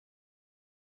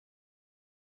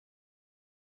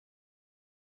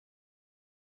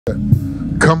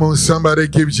Come on, somebody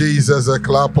give Jesus a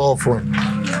clap offering.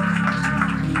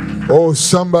 Oh,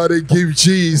 somebody give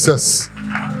Jesus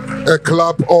a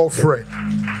clap offering.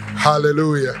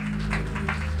 Hallelujah.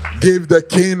 Give the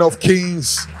King of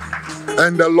Kings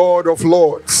and the Lord of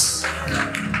Lords,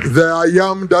 the I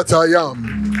am that I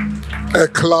am, a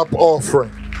clap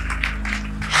offering.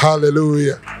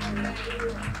 Hallelujah.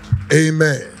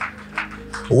 Amen.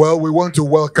 Well, we want to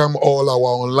welcome all our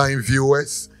online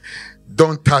viewers.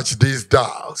 Don't touch this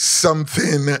dial.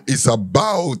 Something is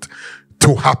about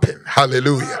to happen.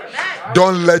 Hallelujah.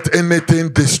 Don't let anything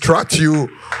distract you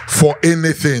for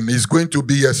anything. It's going to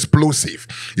be explosive.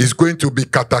 It's going to be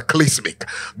cataclysmic.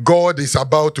 God is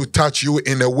about to touch you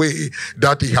in a way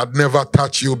that he had never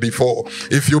touched you before.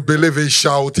 If you believe it,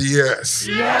 shout yes.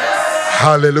 Yes.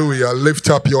 Hallelujah. Lift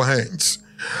up your hands.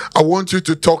 I want you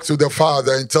to talk to the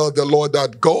Father and tell the Lord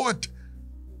that, God,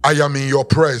 I am in your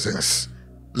presence.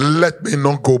 Let me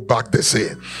not go back the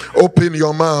same. Open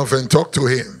your mouth and talk to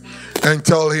him and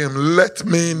tell him, let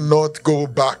me not go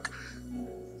back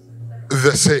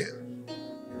the same.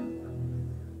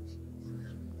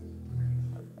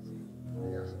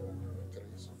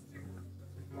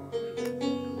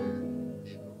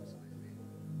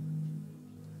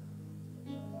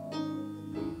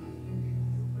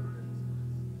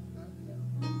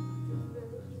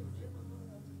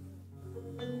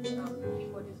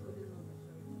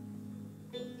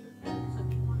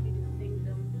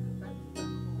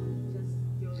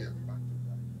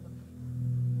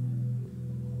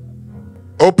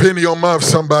 Open your mouth,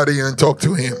 somebody, and talk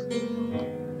to him.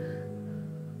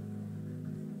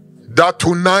 That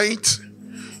tonight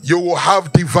you will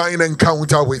have divine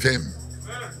encounter with him.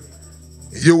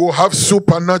 You will have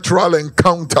supernatural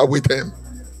encounter with him.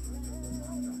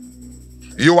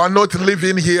 You are not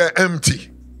living here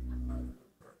empty.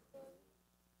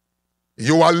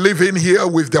 You are living here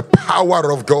with the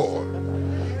power of God.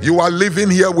 You are living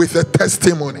here with a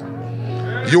testimony.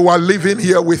 You are living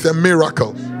here with a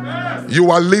miracle. You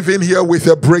are living here with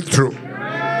a breakthrough.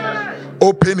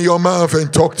 Open your mouth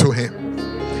and talk to him.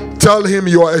 Tell him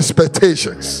your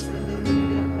expectations.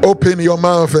 Open your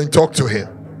mouth and talk to him.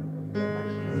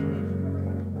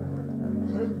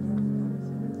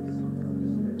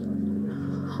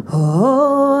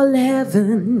 All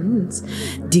heavens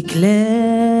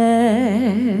declare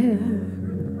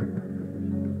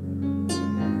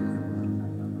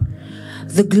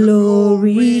the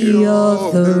glory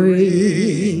of the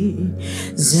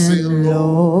risen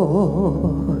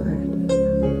Lord.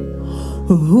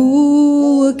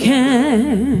 Who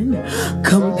can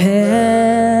compare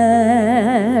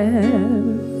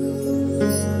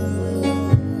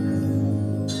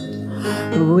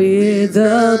with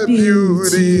the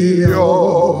beauty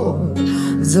of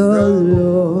the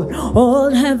Lord? All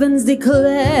heavens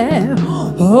declare,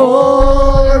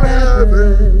 all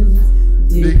heavens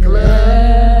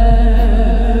declare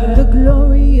the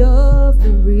glory of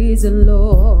the risen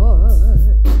Lord.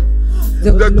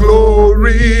 The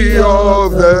glory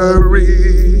of the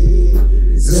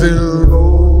risen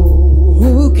Lord.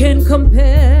 Who can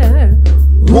compare?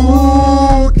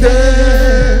 Who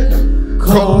can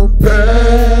compare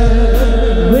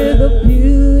with the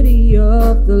beauty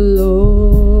of the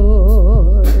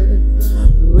Lord?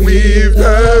 With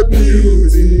the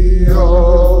beauty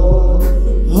of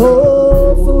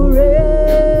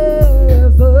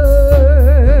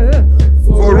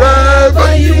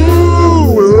forever you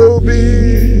will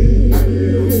be.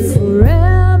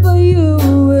 Forever you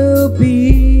will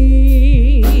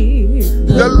be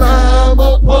the Lamb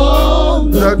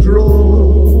upon the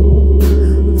throne.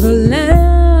 The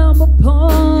Lamb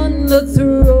upon the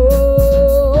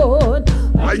throne.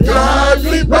 I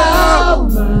gladly bow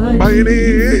my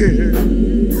knee.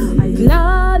 I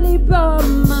gladly bow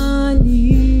my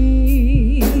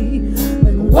knee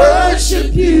and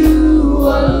worship you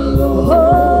alone.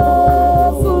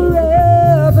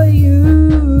 Forever you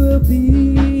will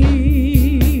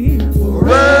be.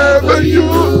 Forever you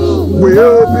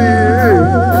will be.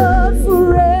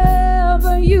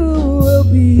 Forever you will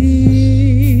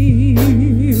be.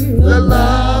 The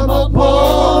Lamb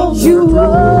upon the throne. You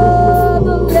are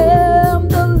the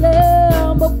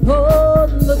Lamb upon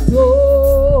the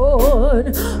throne.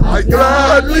 I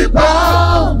gladly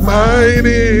bow my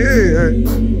knee.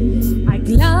 I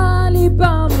gladly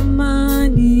bow my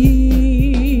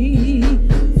knee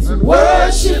and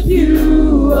worship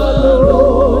you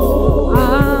alone.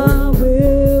 I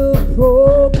will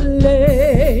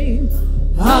proclaim.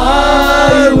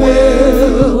 I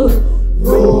will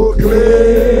proclaim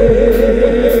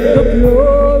the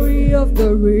glory of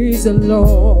the risen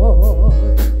Lord.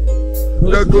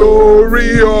 The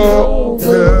glory of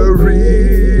the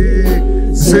risen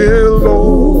Still,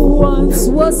 who once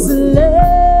was slain,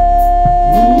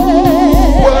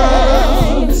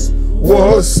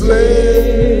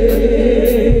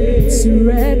 to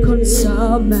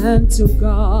reconcile man to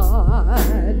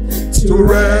God, to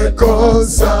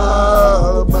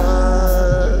reconcile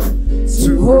man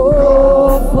to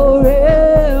God.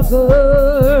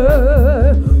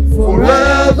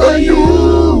 Forever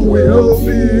you will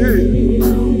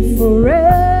be.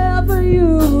 Forever you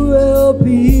will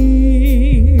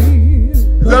be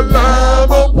the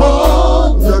Lamb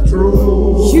upon the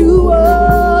throne. You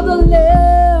are the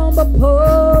Lamb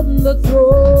upon the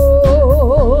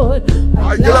throne.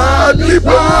 I gladly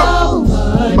bow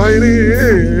my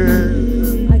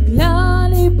knee. I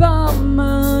gladly bow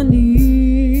my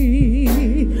knee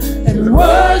and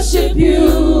worship you,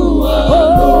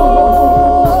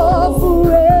 oh,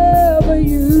 forever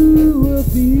you will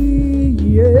be,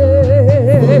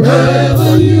 yeah.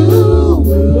 Forever you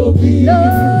will be.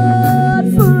 Lord,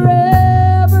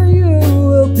 forever you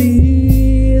will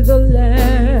be the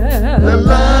Lamb. The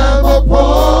Lamb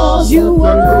upon You the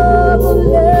are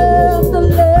throne. the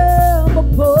Lamb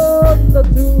upon the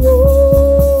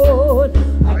throne.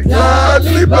 I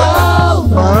gladly bow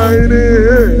my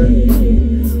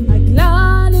knee. I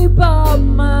gladly bow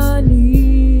my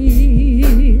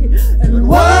knee and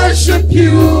worship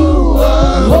you,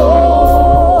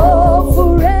 oh,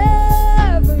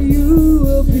 forever you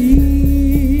will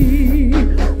be.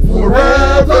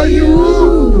 Forever you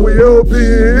will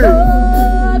be.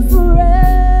 Lord,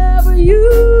 forever you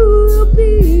will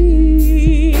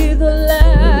be the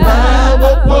Lamb. Lamb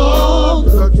upon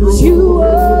the throne. You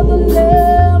are the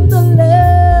Lamb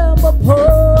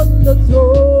upon the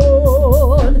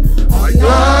throne. I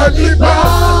gladly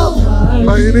bow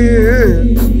my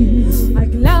knee. I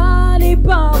gladly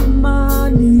bow my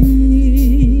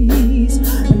knees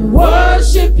and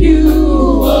worship you,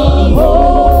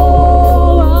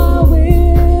 oh, I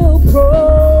will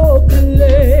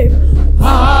proclaim,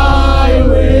 I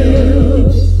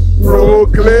will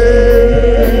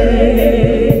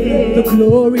Proclaim the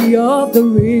glory of the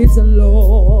risen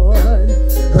Lord.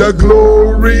 the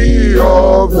glory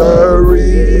of the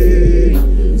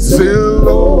risen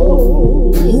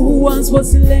Lord, Who once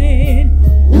was slain,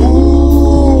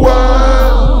 who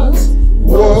once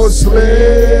was slain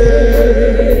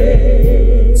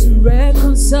to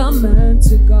reconcile man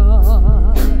to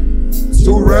God,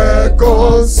 to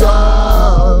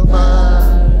reconcile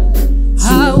man.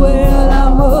 I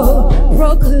will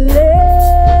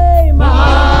proclaim,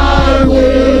 I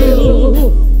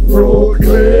will Proclaim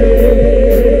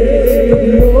the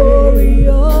glory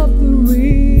of the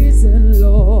risen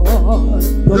Lord.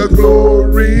 the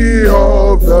glory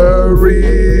of the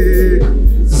risen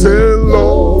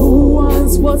Lord, Who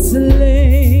once was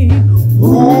slain,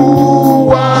 who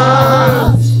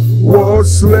once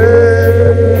was slain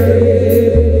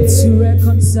to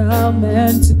reconcile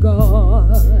man to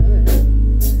God,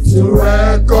 to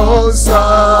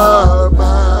reconcile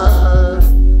man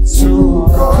to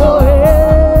God.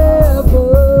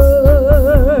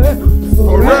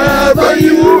 Forever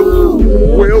you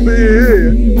will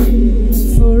be.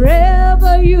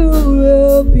 Forever you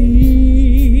will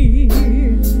be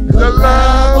The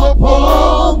Lamb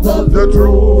upon the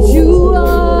throne. You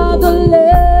are the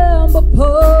Lamb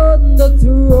upon the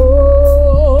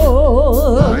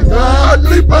throne. I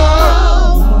gladly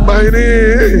bow my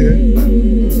knee.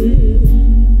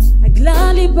 I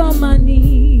gladly bow my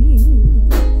knee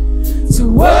to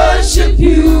worship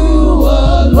you,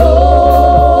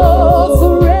 oh,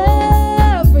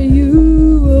 forever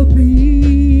you will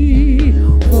be.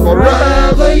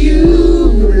 Forever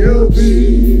you will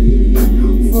be.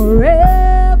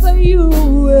 Forever you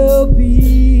will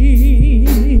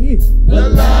be The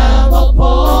Lamb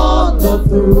upon the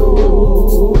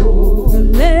throne. the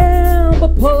Lamb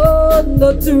upon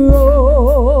the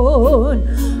throne.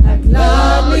 I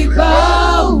gladly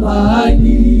bow my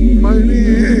knee. My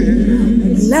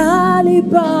knee. I gladly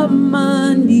bow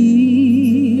my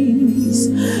knees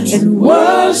and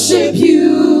worship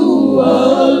you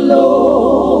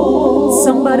alone.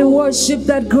 Somebody worship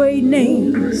that great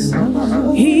name.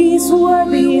 He's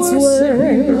worthy, he's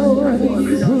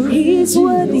worthy. He's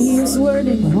worthy, he's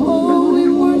worthy. Oh, we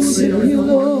worship you,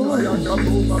 Lord.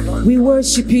 We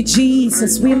worship you,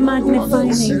 Jesus. We magnify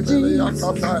your name.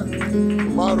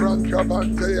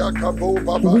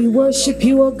 We worship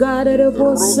you, O God, at a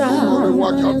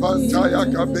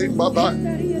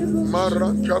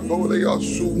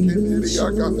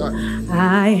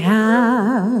I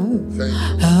have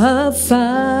a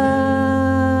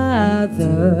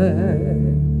Father.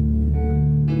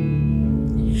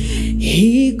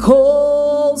 He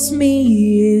calls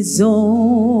me his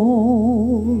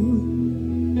own.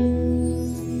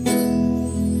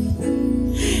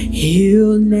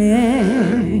 He'll never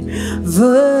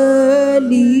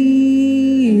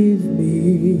leave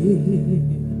me,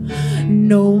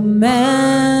 no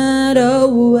matter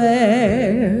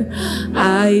where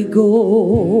I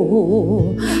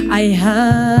go. I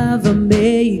have a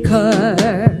maker.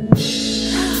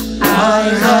 I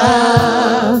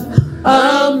have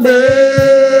a maker.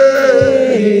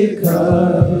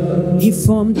 He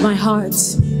formed my heart.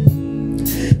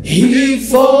 He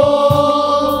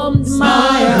formed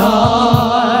my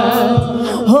heart.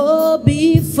 Oh,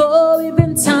 before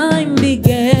even time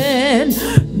began.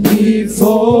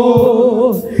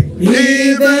 Before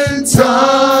even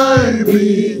time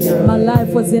began. My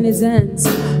life was in his hands.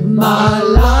 My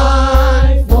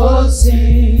life was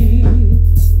in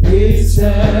his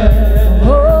hands.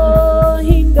 Oh,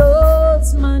 he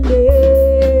knows my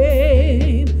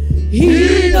name.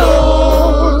 He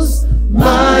knows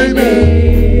my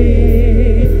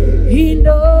name. He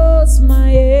knows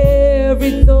my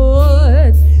every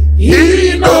thought.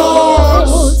 He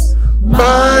knows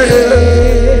my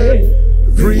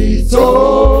every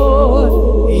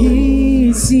thought.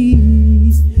 He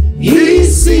sees. He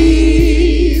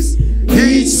sees.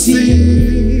 He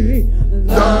sees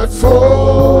that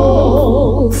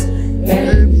falls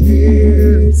and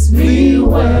hears me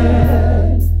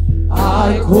when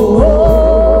I call.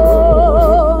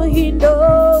 He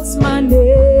knows my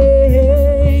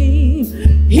name.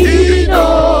 He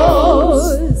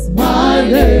knows my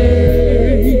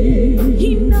name.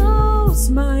 He knows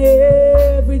my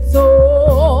every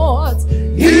thought.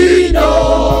 He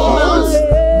knows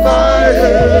my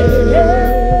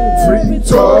every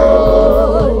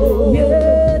thought.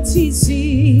 Yet he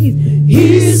sees.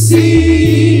 He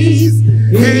sees.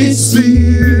 He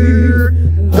sees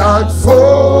that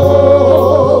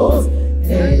falls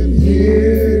and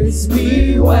hears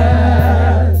me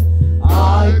when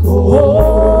I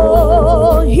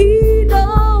call. He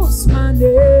knows my name.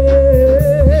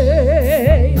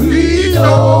 He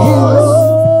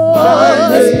knows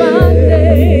my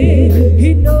name.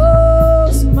 He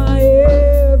knows my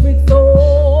every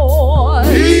thought.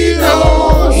 He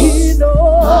knows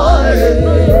my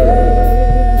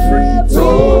every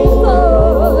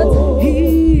thought.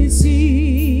 He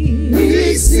sees.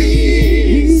 He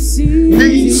sees.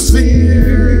 He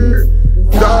sees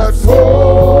that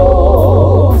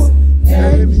falls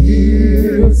and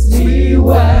hears me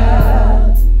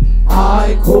when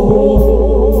I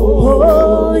call.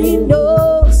 Oh, he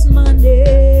knows my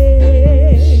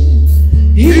name.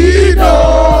 He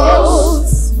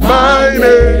knows my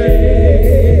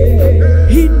name.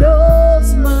 He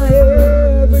knows my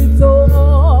every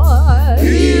thought.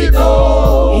 He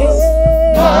knows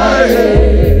my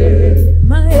every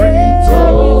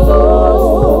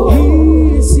thought.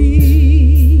 He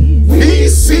sees. He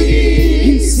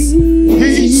sees.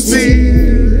 He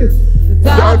sees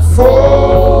that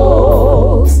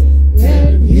falls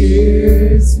and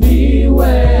hears me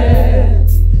when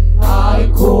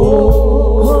I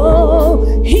call.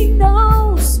 He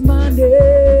knows my name.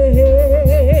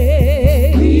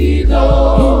 He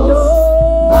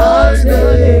knows my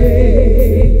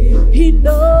name. He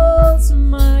knows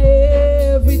my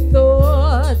every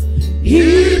thought.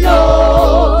 He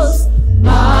knows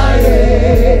my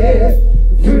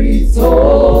every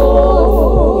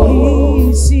thought.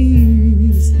 He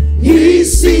sees. He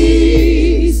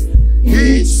sees.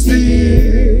 He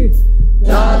sees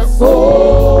that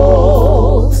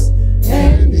falls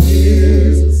and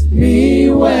hears me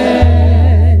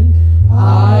when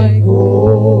I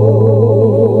go.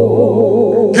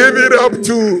 Give it up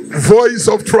to Voice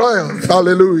of Triumph.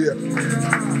 Hallelujah.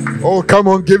 Oh, come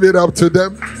on, give it up to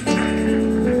them.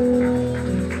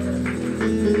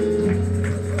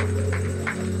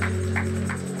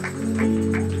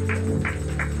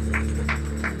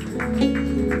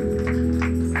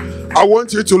 I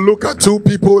want you to look at two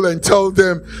people and tell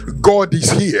them, God is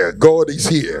here. God is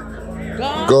here.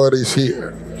 God is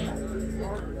here.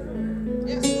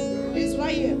 Yes, it's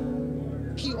right here.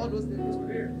 Key all those things.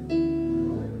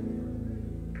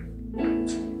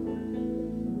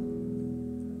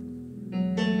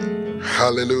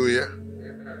 Hallelujah.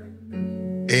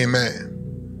 Amen.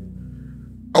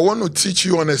 I want to teach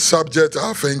you on a subject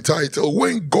I've entitled,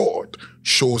 When God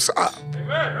Shows Up.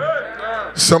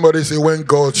 Somebody say, when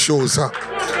God shows up.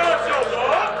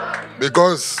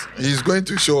 Because he's going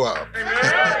to show up.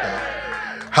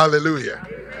 Hallelujah.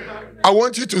 I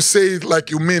want you to say it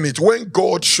like you mean it. When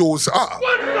God shows up.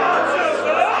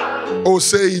 Oh,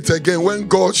 say it again. When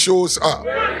God shows up.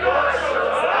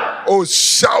 Oh,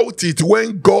 shout it.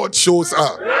 When God shows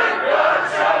up.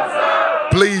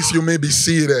 Please, you may be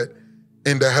seated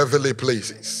in the heavenly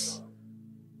places.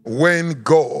 When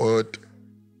God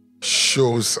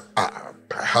shows up.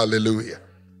 Hallelujah.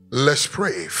 Let's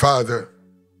pray. Father,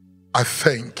 I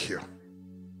thank you.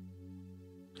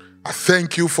 I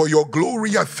thank you for your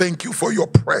glory. I thank you for your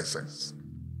presence.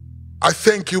 I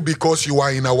thank you because you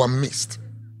are in our midst.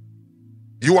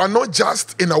 You are not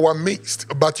just in our midst,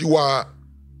 but you are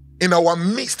in our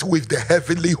midst with the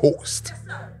heavenly host.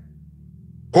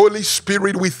 Holy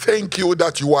Spirit, we thank you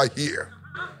that you are here.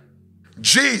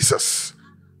 Jesus,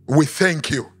 we thank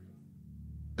you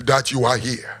that you are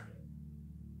here.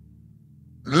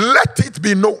 Let it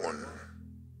be known,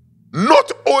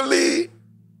 not only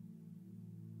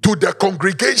to the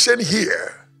congregation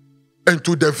here and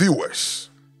to the viewers,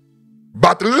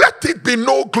 but let it be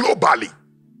known globally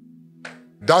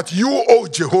that you, O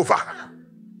Jehovah,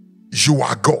 you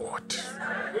are God.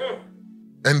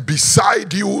 And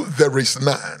beside you there is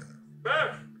none.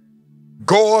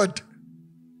 God,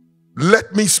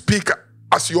 let me speak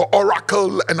as your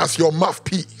oracle and as your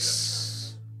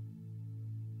mouthpiece.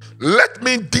 Let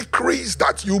me decrease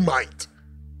that you might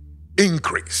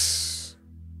increase.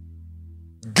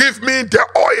 Give me the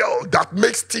oil that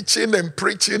makes teaching and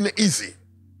preaching easy.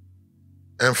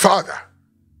 And Father,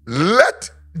 let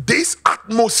this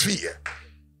atmosphere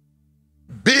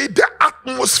be the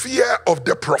atmosphere of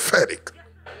the prophetic.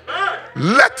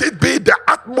 Let it be the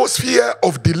atmosphere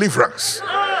of deliverance.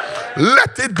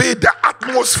 Let it be the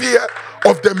atmosphere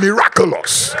of the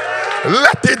miraculous.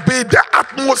 Let it be the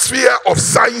atmosphere of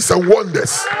signs and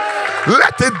wonders.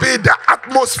 Let it be the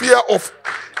atmosphere of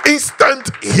instant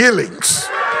healings.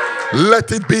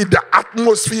 Let it be the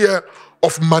atmosphere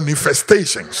of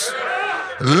manifestations.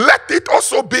 Let it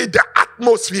also be the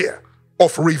atmosphere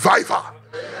of revival,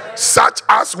 such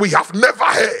as we have never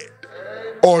heard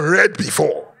or read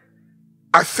before.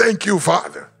 I thank you,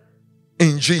 Father,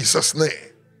 in Jesus'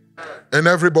 name. And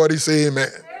everybody say amen.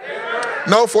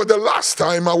 Now, for the last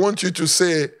time, I want you to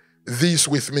say this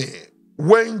with me.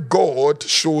 When God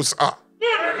shows up.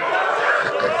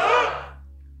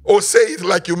 Or say it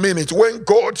like you mean it. When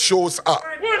God shows up.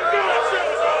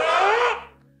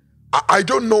 I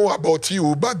don't know about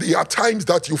you, but there are times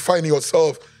that you find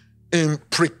yourself in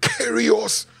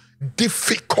precarious,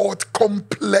 difficult,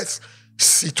 complex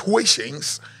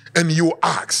situations, and you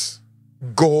ask,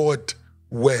 God,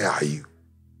 where are you?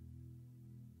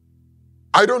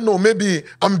 I don't know, maybe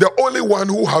I'm the only one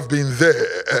who have been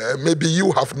there. Maybe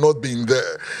you have not been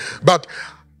there. But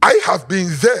I have been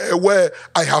there where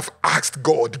I have asked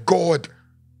God, God,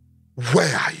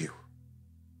 where are you?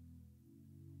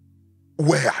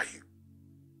 Where are you?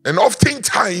 And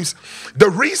oftentimes, the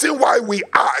reason why we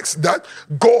ask that,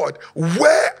 God,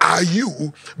 where are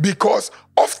you? Because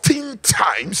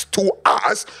oftentimes to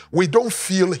us, we don't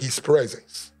feel his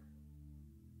presence.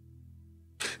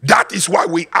 That is why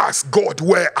we ask God,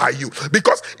 where are you?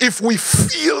 Because if we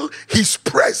feel his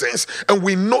presence and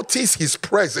we notice his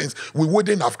presence, we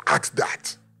wouldn't have asked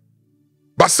that.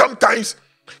 But sometimes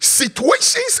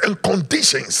situations and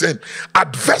conditions and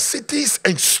adversities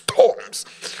and storms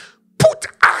put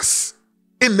us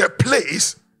in a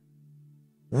place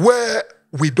where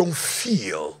we don't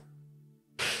feel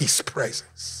his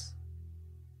presence.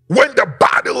 When the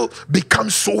battle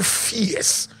becomes so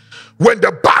fierce, when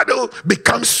the battle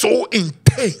becomes so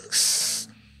intense,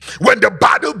 when the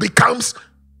battle becomes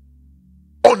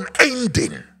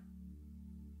unending,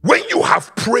 when you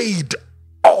have prayed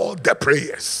all the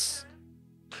prayers,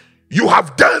 you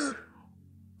have done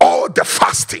all the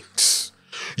fastings,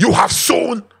 you have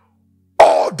sown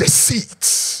all the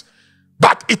seeds,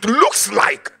 but it looks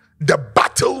like the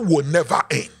battle will never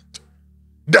end.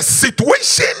 The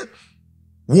situation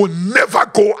will never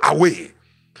go away,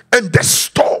 and the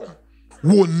storm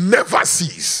will never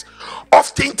cease.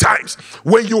 Oftentimes,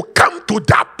 when you come to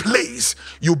that place,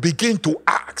 you begin to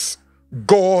ask,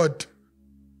 God,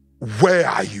 where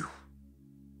are you?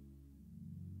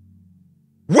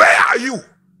 Where are you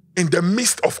in the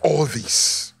midst of all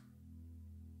this?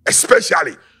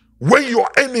 Especially when your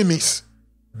enemies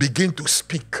begin to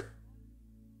speak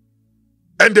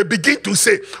and they begin to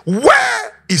say,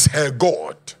 where is her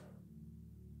God?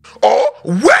 Or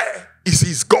where is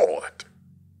his God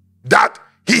that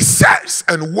he serves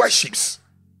and worships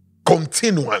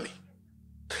continually?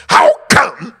 How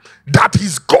come that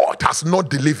his God has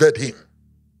not delivered him?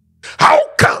 How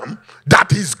come that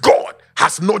his God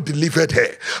has not delivered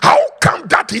her? How come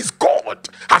that his God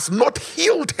has not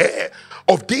healed her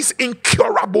of this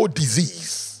incurable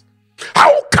disease?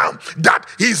 How come that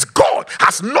his God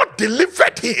has not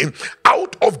delivered him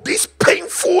out of this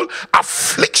painful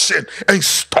affliction and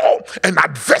storm and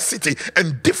adversity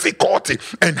and difficulty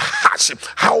and hardship?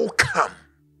 How come?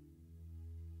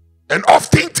 And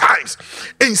oftentimes,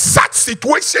 in such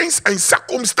situations and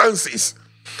circumstances,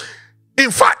 in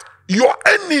fact, your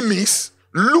enemies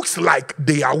looks like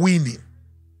they are winning.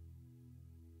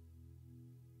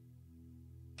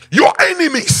 Your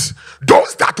enemies,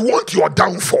 those that want your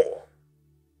downfall,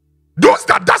 those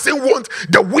that doesn't want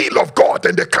the will of God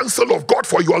and the counsel of God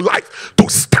for your life to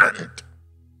stand,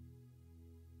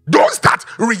 those that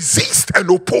resist and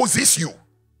opposes you,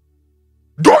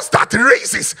 those that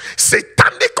raises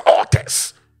satanic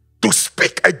altars to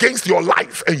speak against your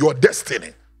life and your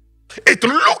destiny, it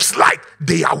looks like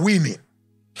they are winning.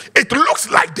 It looks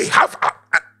like they have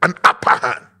an upper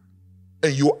hand.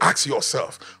 And you ask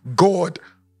yourself, God,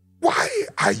 why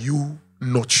are you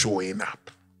not showing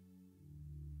up?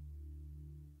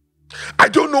 I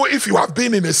don't know if you have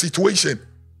been in a situation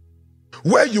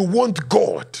where you want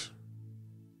God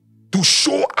to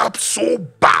show up so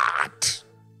bad,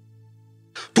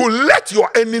 to let your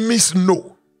enemies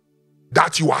know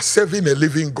that you are serving a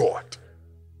living God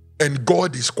and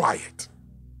God is quiet.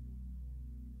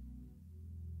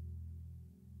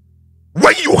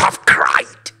 When you have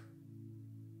cried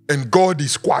and God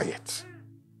is quiet,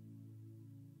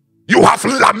 you have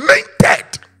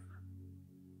lamented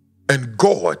and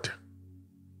God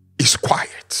is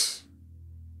quiet.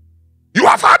 You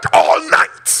have had all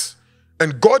night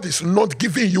and God is not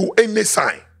giving you any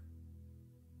sign.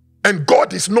 And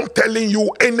God is not telling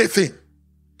you anything.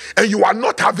 And you are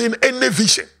not having any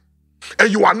vision.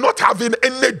 And you are not having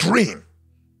any dream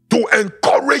to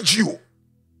encourage you,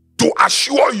 to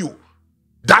assure you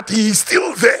that He is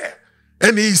still there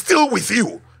and He is still with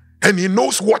you and He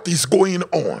knows what is going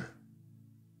on.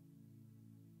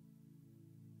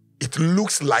 It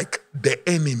looks like the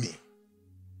enemy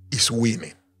is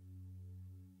winning.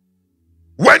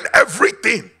 When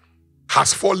everything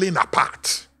has fallen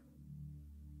apart,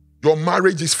 your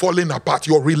marriage is falling apart,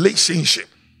 your relationship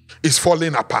is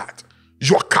falling apart,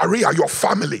 your career, your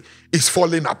family is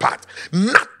falling apart,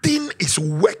 nothing is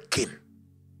working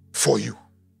for you.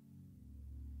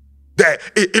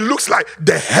 It looks like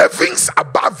the heavens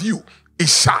above you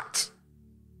is shut.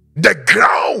 The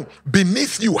ground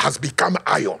beneath you has become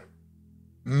iron.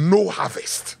 No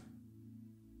harvest.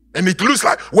 And it looks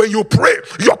like when you pray,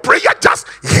 your prayer just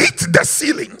hits the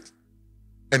ceiling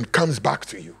and comes back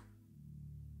to you.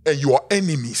 And your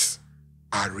enemies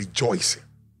are rejoicing.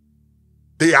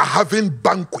 They are having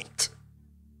banquet.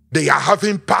 They are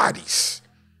having parties.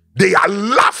 They are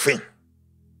laughing.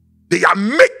 They are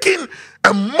making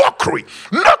a mockery,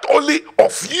 not only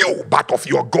of you, but of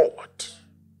your God.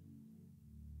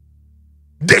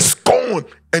 They scorn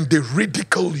and they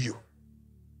ridicule you.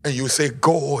 And you say,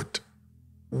 God,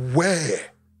 where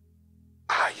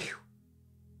are you?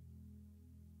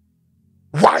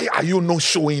 Why are you not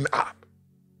showing up?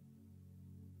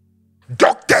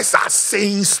 Doctors are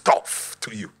saying stuff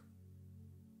to you.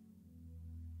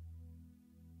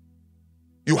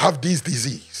 You have this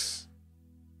disease.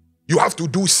 You have to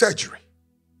do surgery.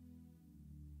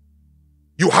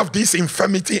 You have this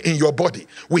infirmity in your body.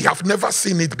 We have never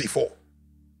seen it before.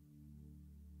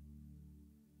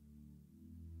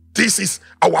 This is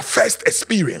our first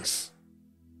experience.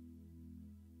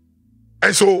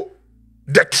 And so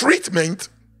the treatment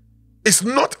is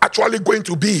not actually going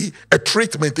to be a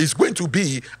treatment. It's going to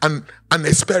be an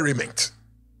experiment.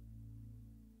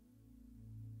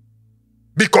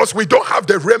 Because we don't have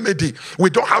the remedy. We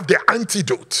don't have the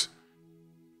antidote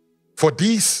for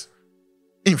this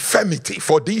infirmity,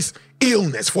 for this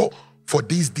illness, for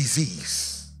this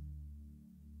disease.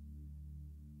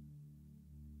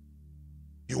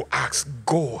 You ask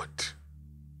God,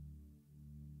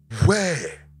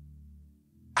 where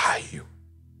are you?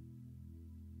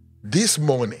 This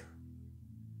morning,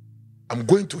 I'm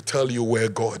going to tell you where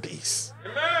God is.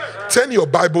 Amen. Turn your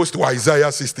Bibles to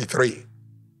Isaiah 63.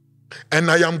 And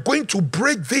I am going to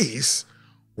break this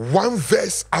one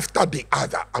verse after the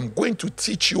other. I'm going to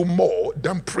teach you more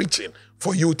than preaching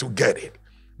for you to get it.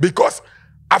 Because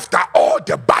after all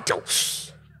the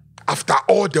battles, after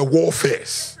all the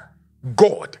warfares,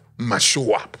 God must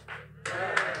show up.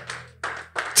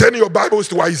 Turn your Bibles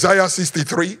to Isaiah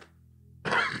 63,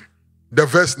 the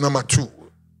verse number 2.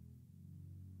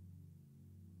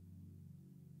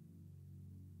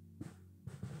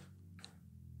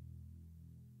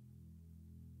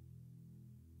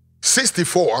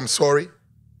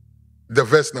 The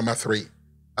verse number 3.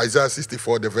 Isaiah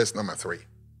 64, the verse number 3.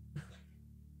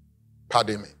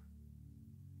 Pardon me.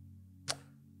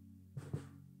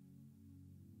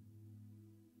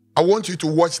 I want you to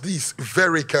watch this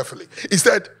very carefully. He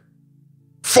said,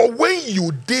 for when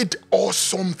you did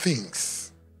awesome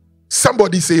things,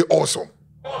 somebody say awesome.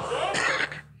 Awesome.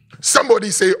 Somebody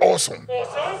say awesome.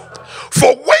 Awesome.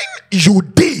 For when you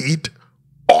did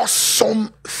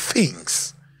awesome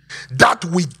things that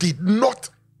we did not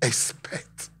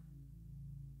expect,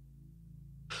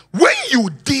 when you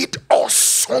did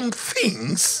awesome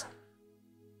things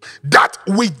that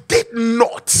we did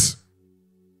not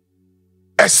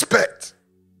expect,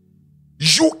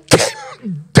 you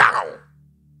came down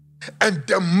and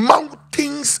the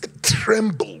mountains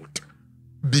trembled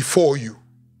before you.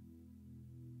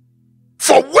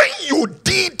 For when you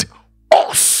did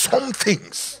awesome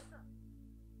things,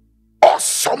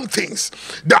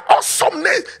 the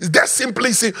awesomeness that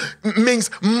simply means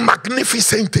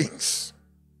magnificent things,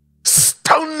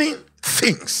 stunning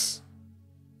things,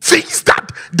 things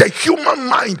that the human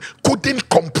mind couldn't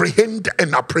comprehend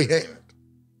and apprehend,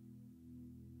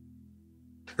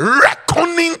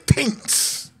 reckoning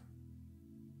things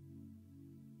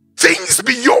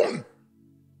beyond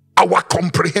our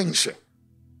comprehension.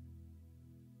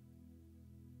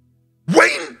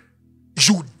 When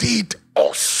you did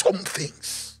awesome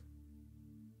things,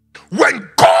 when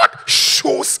God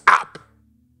shows up,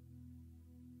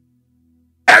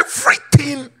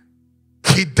 everything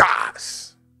he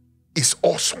does is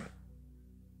awesome.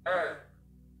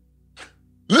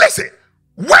 Listen,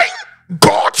 when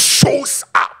God shows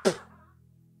up,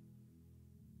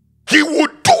 he will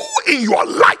do in your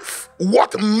life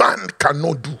what man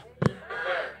cannot do.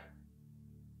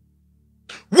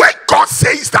 When God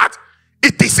says that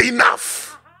it is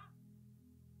enough,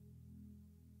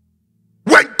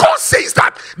 when God says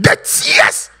that the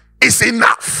tears is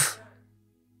enough,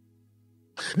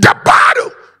 the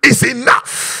battle is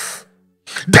enough,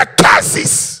 the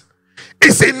curses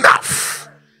is enough,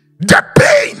 the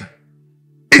pain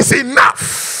is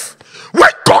enough,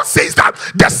 when God says that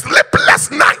the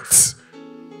sleepless nights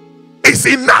is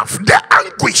enough, the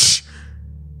anguish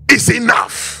is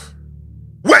enough,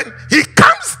 when he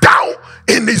comes down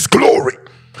in his glory,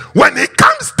 when he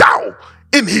comes down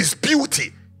in his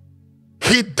beauty,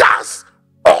 he does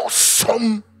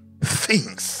awesome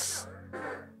things.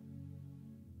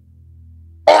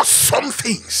 Awesome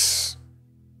things.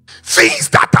 Things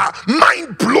that are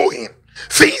mind-blowing.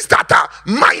 Things that are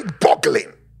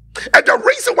mind-boggling. And the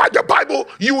reason why the Bible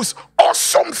uses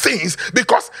awesome things,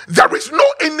 because there is no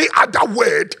any other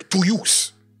word to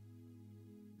use.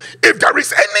 If there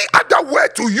is any other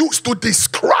word to use to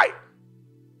describe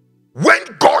when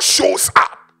God shows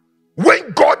up,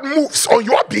 when God moves on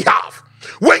your behalf,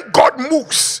 when God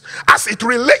moves as it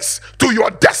relates to your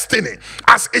destiny,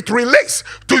 as it relates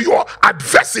to your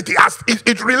adversity, as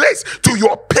it relates to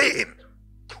your pain,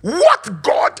 what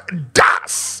God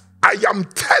does, I am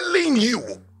telling you,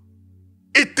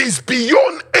 it is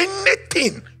beyond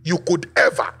anything you could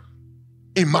ever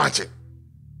imagine.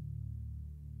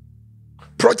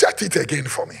 Project it again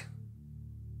for me.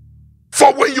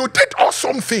 For when you did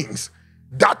awesome things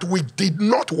that we did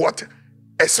not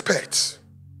expect,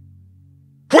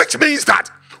 which means that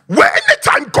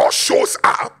anytime God shows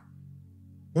up,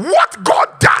 what God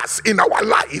does in our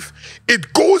life,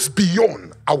 it goes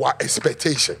beyond our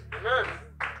expectation. Amen.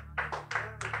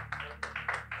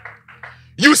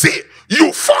 You see,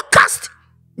 you forecast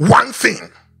one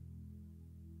thing,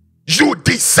 you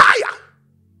desire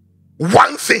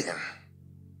one thing,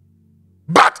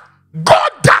 but God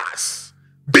does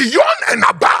beyond and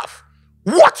above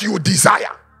what you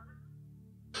desire.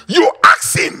 You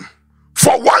ask him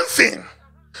for one thing,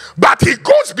 but he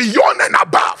goes beyond and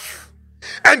above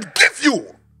and gives you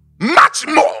much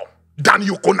more than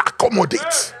you can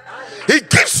accommodate. He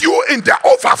gives you in the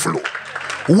overflow.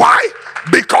 Why?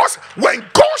 Because when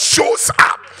God shows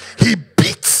up, he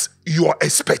beats your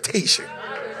expectation.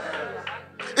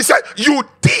 He said, you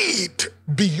did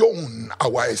beyond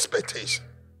our expectation.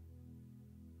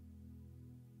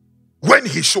 When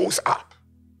he shows up,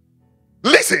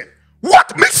 listen,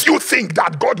 what makes you think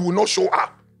that God will not show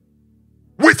up?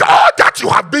 With all that you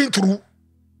have been through,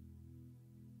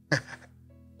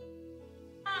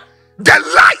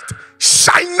 the light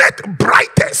shineth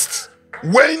brightest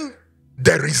when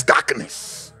there is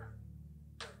darkness.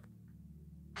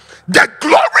 The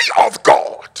glory of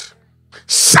God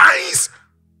shines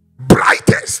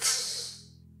brightest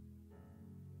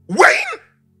when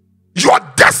your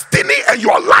destiny and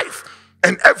your life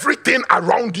and everything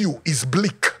around you is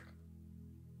bleak.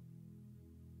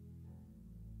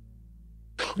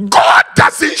 God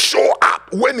doesn't show up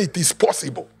when it is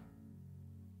possible.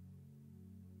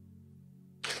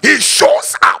 He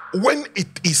shows up when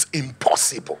it is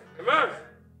impossible. Amen.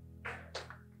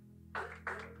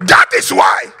 That is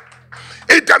why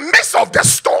in the midst of the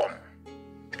storm,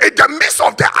 in the midst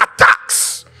of the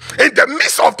attacks, in the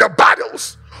midst of the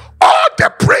battles, all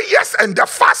the prayers and the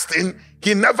fasting,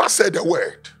 he never said a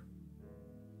word.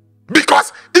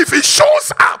 Because if he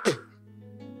shows up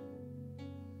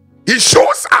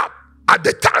at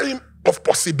the time of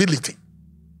possibility.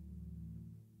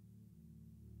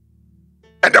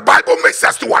 And the Bible makes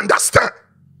us to understand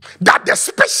that the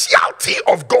specialty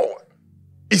of God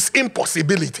is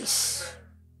impossibilities.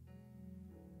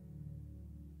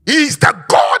 He is the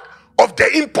God of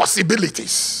the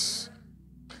impossibilities.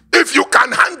 If you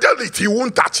can handle it, he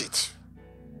won't touch it.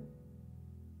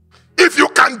 If you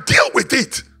can deal with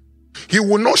it, he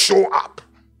will not show up.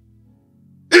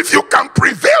 If you can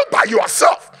prevail by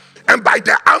yourself and by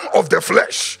the arm of the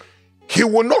flesh, he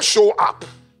will not show up.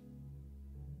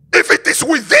 If it is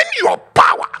within your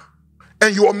power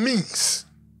and your means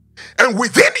and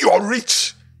within your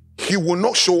reach, he will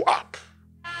not show up.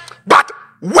 But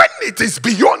when it is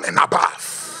beyond and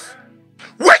above,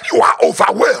 when you are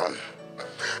overwhelmed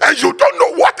and you don't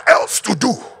know what else to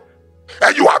do,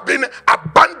 and you have been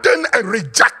abandoned and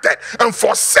rejected and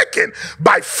forsaken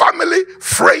by family,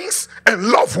 friends, and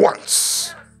loved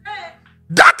ones,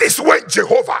 that is when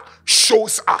Jehovah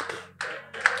shows up.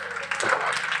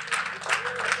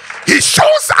 He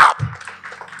shows up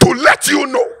to let you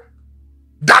know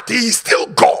that he is still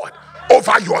God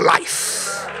over your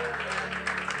life.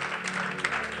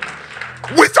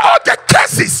 With all the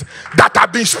curses that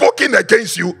have been spoken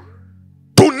against you,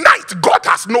 tonight God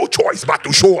has no choice but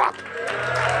to show up.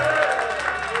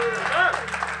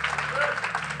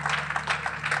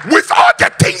 With all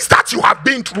the things that you have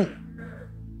been through,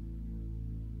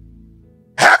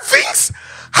 heavens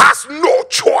has no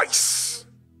choice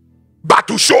but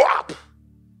to show up.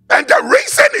 And the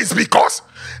reason is because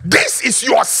this is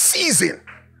your season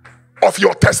of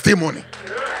your testimony.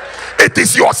 It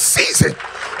is your season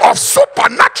of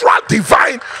supernatural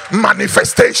divine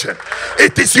manifestation.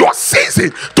 It is your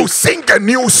season to sing a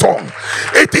new song.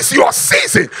 It is your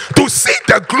season to see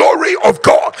the glory of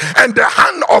God and the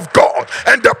hand of God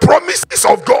and the promises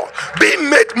of God being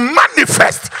made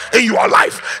manifest in your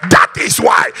life. That is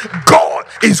why God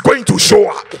is going to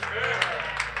show up.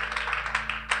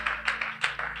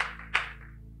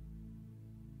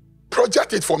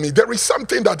 Project it for me. There is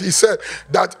something that he said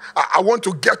that I want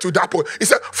to get to that point. He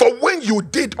said, for when you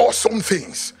did awesome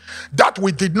things that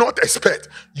we did not expect,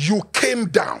 you came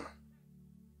down.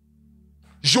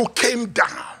 You came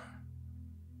down.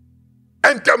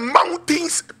 And the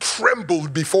mountains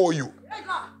trembled before you.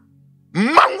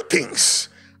 Mountains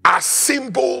are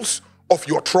symbols of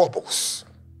your troubles.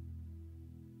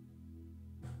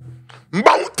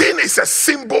 Mountain is a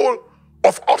symbol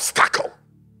of obstacle,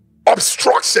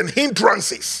 obstruction,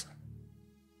 hindrances.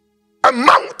 A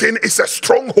mountain is a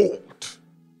stronghold.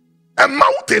 A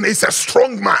mountain is a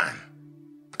strong man.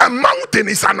 A mountain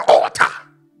is an altar.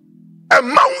 A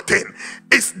mountain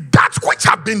is that which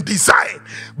have been designed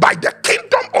by the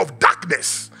kingdom of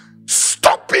darkness,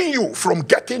 stopping you from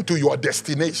getting to your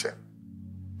destination.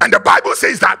 And the Bible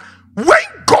says that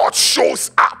when God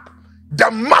shows up, the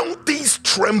mountains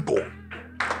tremble.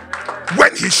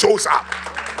 When he shows up.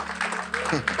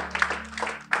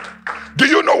 Do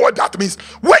you know what that means?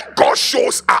 When God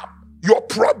shows up, your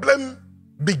problem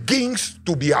begins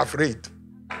to be afraid.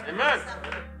 Amen.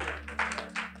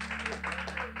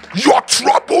 Your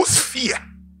troubles fear.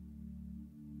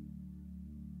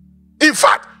 In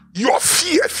fact, your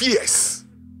fear fears.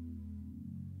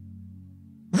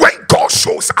 When God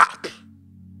shows up.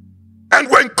 And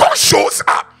when God shows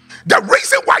up, the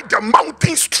reason why the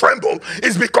mountains tremble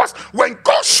is because when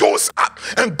God shows up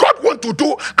and God wants to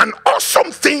do an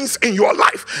awesome things in your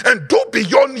life and do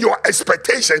beyond your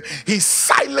expectation, he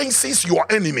silences your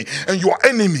enemy, and your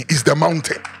enemy is the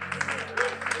mountain.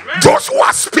 Those who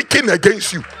are speaking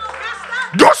against you,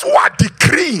 those who are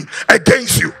decreeing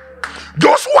against you,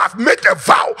 those who have made a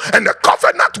vow and a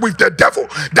covenant with the devil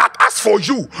that as for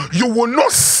you, you will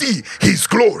not see his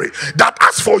glory. That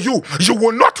as for you, you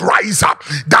will not rise up.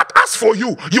 That as for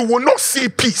you, you will not see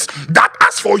peace. That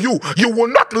as for you, you will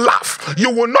not laugh.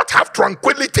 You will not have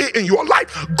tranquility in your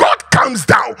life. God comes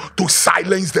down to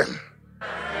silence them.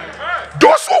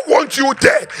 Those who want you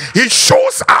dead, he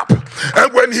shows up.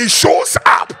 And when he shows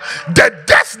up, the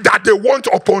death that they want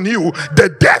upon you,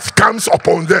 the death comes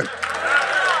upon them.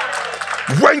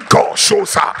 When God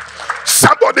shows up,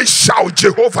 somebody shout,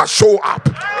 Jehovah show up.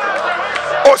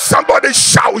 Or somebody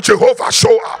shout, Jehovah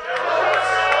show up.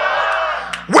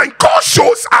 When God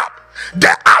shows up, the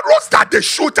arrows that they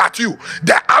shoot at you,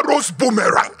 the arrows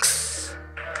boomerangs.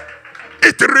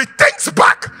 It returns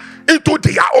back into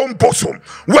their own bosom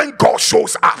when God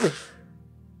shows up.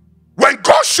 When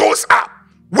God shows up,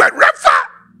 wherever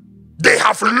they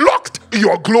have locked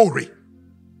your glory,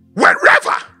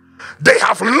 wherever they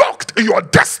have locked your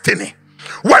destiny,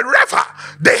 wherever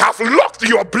they have locked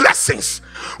your blessings,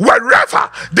 wherever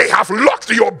they have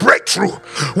locked your breakthrough,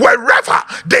 wherever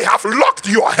they have locked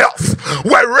your health,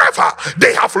 wherever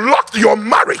they have locked your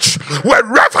marriage,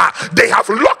 wherever they have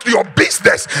locked your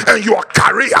business and your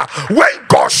career, when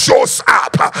God shows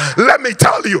up, let me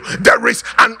tell you, there is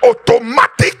an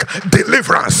automatic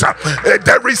deliverance.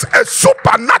 There is a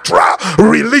supernatural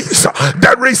release.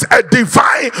 There is a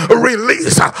divine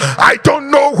release. I don't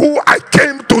know who I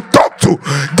came to talk to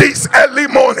this early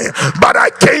morning, but I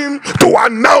came to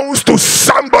announce to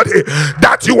somebody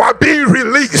that you are being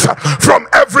released from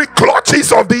every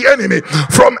clutches of the enemy,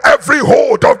 from every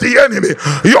hold of the enemy.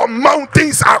 Your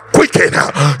mountains are quickened,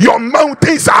 your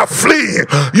mountains are fleeing,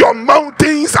 your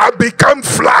mountains are become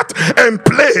flat and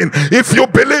plain. If you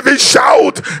believe it,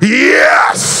 shout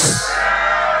yes.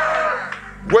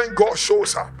 When God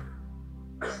shows up,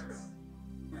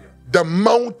 the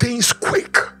mountains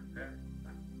quake,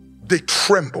 they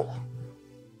tremble.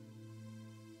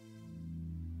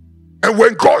 And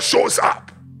when God shows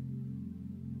up,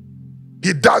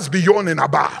 he does beyond and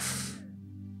above.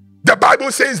 The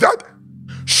Bible says that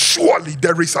surely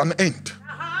there is an end.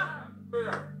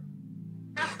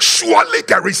 Surely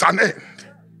there is an end.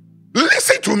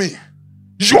 Listen to me.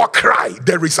 Your cry,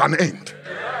 there is an end.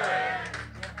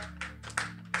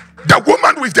 The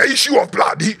woman with the issue of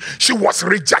blood, she was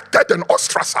rejected and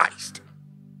ostracized.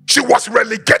 She was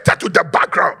relegated to the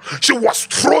background. She was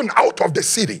thrown out of the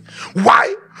city.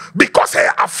 Why? Because her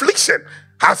affliction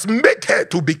has made her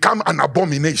to become an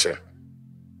abomination.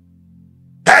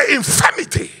 Her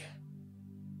infirmity,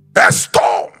 her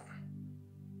storm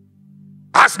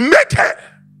has made her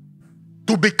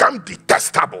to become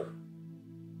detestable.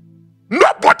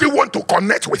 Nobody wants to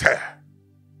connect with her,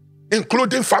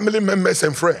 including family members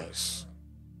and friends.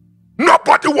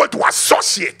 Nobody wants to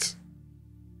associate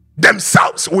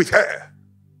themselves with her,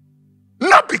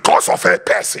 not because of her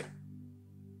person,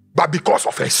 but because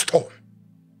of her storm.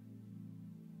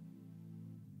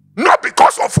 Not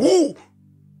because of who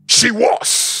she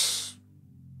was,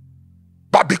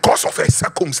 but because of her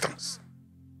circumstance.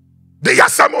 There are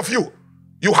some of you,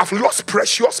 you have lost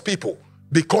precious people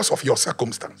because of your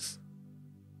circumstance.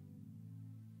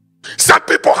 Some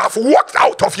people have walked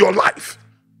out of your life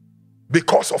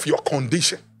because of your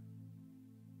condition.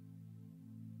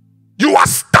 You are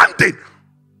standing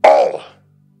all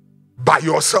by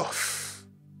yourself.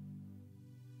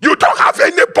 You don't have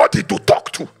anybody to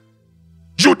talk to.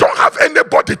 You don't have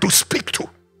anybody to speak to.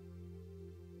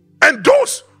 And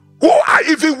those who are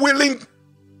even willing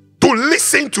to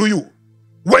listen to you,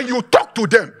 when you talk to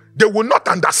them, they will not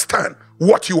understand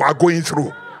what you are going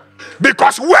through.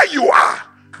 Because where you are,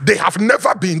 they have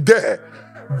never been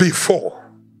there before.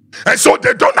 And so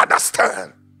they don't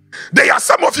understand. There are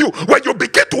some of you, when you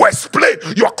begin to explain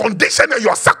your condition and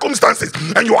your circumstances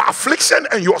and your affliction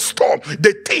and your storm,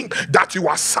 they think that you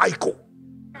are psycho.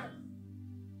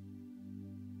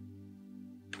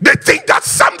 They think that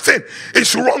something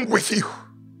is wrong with you.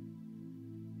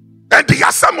 And there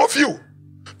are some of you,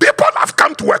 people have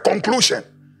come to a conclusion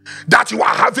that you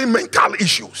are having mental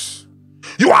issues.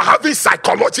 You are having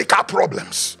psychological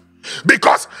problems.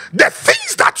 Because the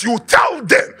things that you tell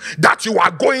them that you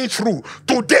are going through,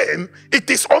 to them, it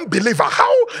is unbelievable.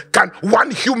 How can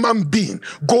one human being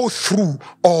go through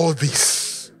all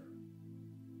this?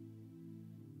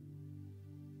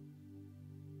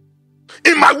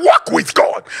 In my walk with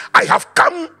God, I have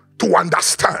come to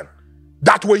understand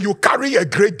that when you carry a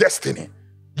great destiny,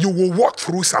 you will walk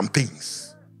through some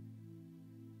things.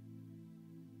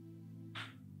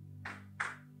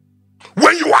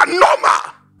 When you are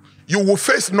normal, you will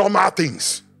face normal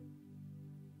things.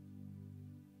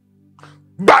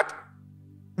 But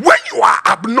when you are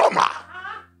abnormal,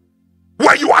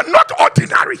 when you are not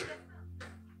ordinary,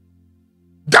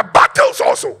 the battles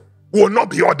also will not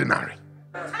be ordinary.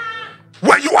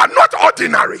 When you are not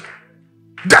ordinary,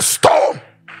 the storm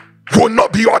will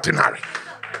not be ordinary.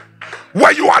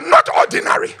 When you are not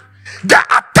ordinary, the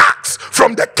attacks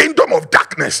from the kingdom of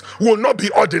darkness will not be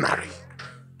ordinary.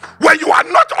 When you are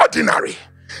not ordinary,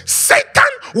 Satan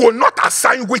will not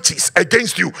assign witches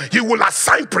against you. He will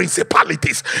assign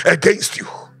principalities against you.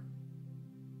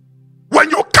 When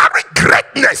you carry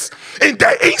greatness in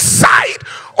the inside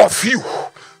of you,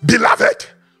 beloved,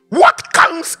 what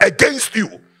comes against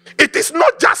you? It is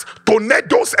not just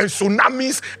tornadoes and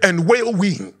tsunamis and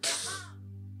whirlwinds.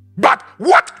 But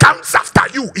what comes after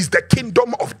you is the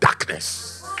kingdom of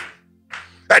darkness.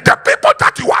 And the people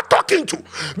that you are talking to,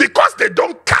 because they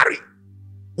don't carry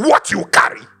what you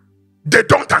carry, they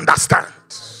don't understand.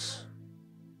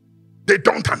 They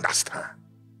don't understand.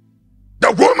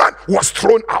 The woman was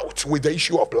thrown out with the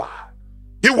issue of blood.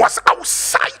 He was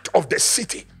outside of the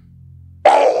city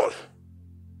all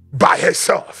by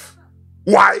herself.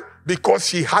 Why? Because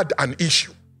she had an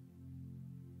issue.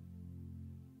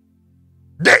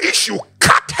 The issue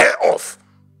cut her off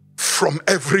from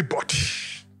everybody.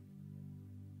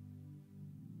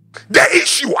 The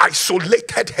issue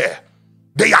isolated her.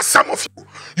 There are some of you,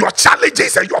 your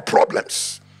challenges and your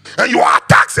problems and your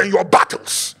attacks and your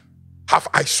battles have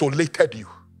isolated you.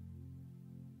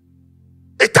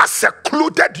 It has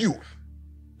secluded you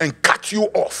and cut you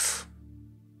off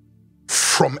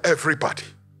from everybody.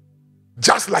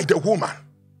 Just like the woman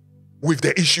with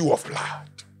the issue of blood.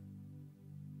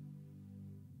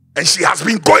 And she has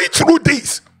been going through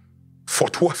this for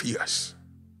 12 years.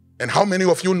 And how many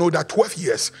of you know that 12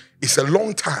 years is a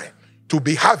long time to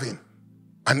be having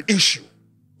an issue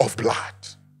of blood?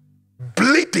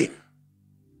 Bleeding,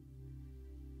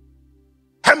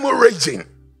 hemorrhaging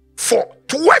for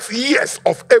 12 years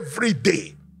of every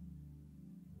day.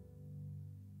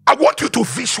 I want you to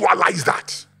visualize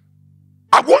that.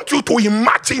 I want you to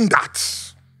imagine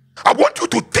that. I want you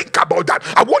to think about that.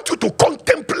 I want you to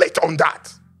contemplate on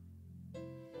that.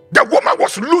 The woman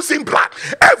was losing blood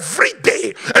every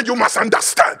day. And you must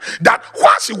understand that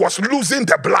while she was losing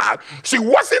the blood, she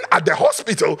wasn't at the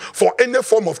hospital for any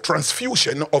form of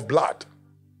transfusion of blood.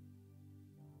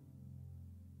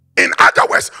 In other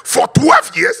words, for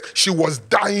 12 years, she was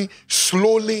dying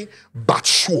slowly but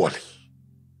surely.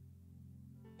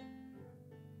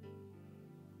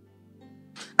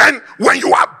 And when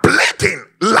you are bleeding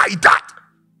like that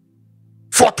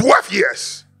for 12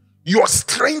 years, your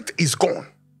strength is gone.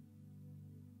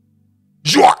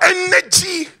 Your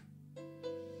energy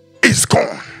is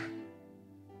gone.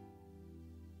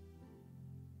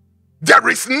 There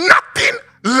is nothing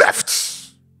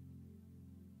left.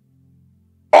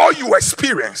 All you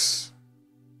experience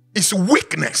is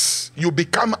weakness. You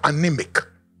become anemic.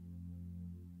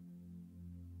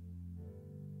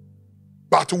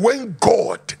 But when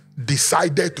God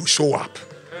decided to show up,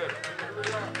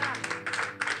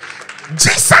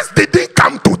 Jesus didn't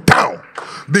come to town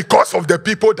because of the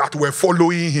people that were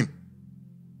following him.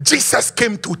 Jesus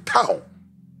came to town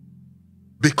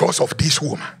because of this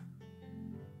woman.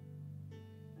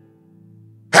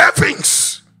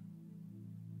 Heavens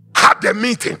had a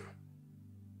meeting.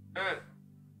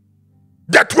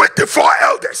 The 24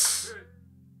 elders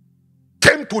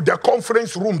came to the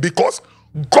conference room because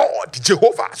God,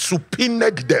 Jehovah,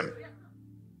 subpoenaed them.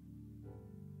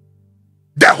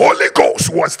 The Holy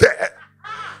Ghost was there.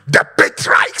 The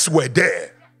patriarchs were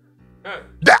there.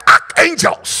 The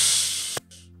archangels,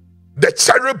 the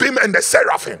cherubim and the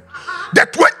seraphim, the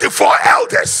 24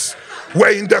 elders were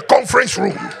in the conference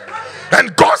room.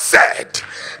 And God said,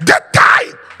 the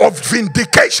time of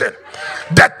vindication,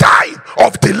 the time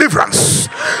of deliverance,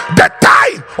 the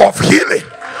time of healing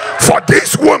for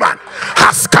this woman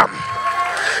has come.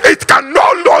 It can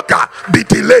no longer be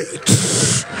delayed.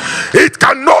 It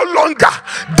can no longer,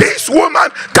 this woman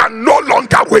can no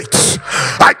longer wait.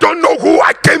 I don't know who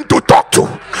I came to talk to,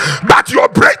 but your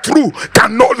breakthrough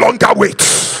can no longer wait.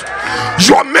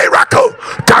 Your miracle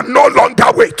can no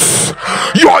longer wait.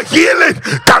 Your healing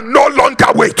can no longer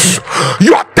wait.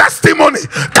 Your testimony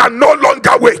can no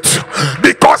longer wait.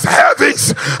 Because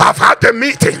heavens have had a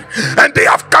meeting and they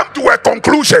have come to a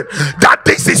conclusion that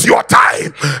this is your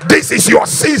time. This is your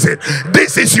season.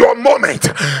 This is your moment.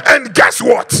 And guess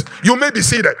what? You may be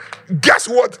seated. Guess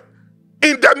what?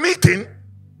 In the meeting,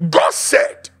 God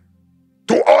said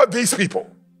to all these people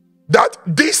that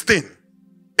this thing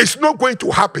is not going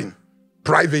to happen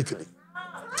privately.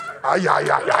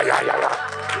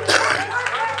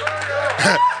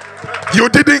 You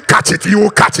didn't catch it. You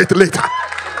will catch it later.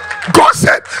 God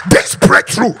said this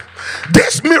breakthrough,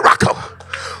 this miracle,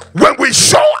 when we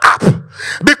show up,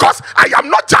 because I am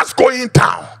not just going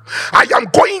down, I am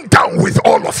going down with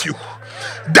all of you.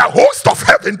 The host of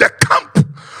heaven, the camp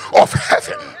of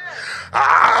heaven.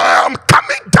 I am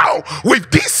coming down with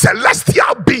these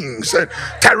celestial beings and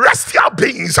terrestrial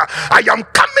beings. I am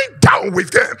coming down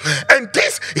with them. And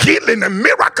this healing and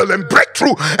miracle and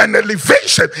breakthrough and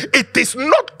elevation, it is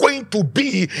not going to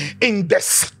be in the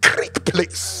secret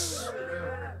place.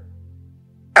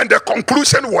 And the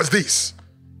conclusion was this: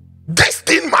 this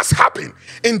thing must happen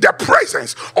in the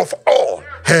presence of all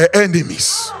her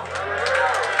enemies.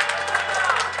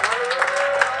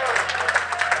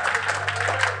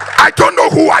 I don't know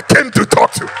who I came to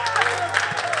talk to,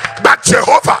 but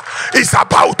Jehovah is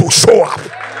about to show up.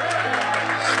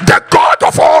 The God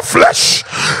of all flesh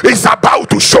is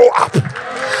about to show up.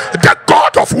 The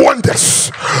God of wonders,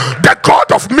 the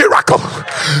God of miracles miracle,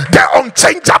 the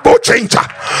unchangeable changer,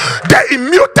 the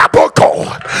immutable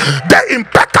God, the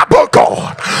impeccable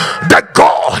God, the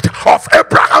God of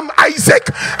Abraham, Isaac,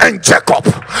 and Jacob,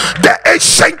 the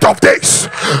ancient of days,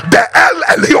 the El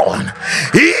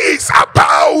Elyon. He is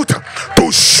about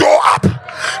to show up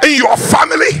in your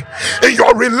family, in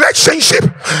your relationship,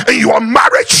 in your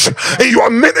marriage, in your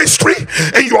ministry,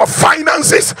 in your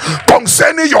finances,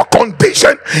 concerning your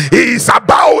condition. He is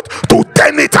about to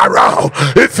turn it around.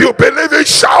 If you believe it,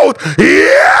 shout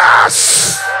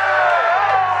yes.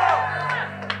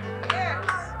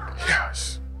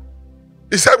 Yes.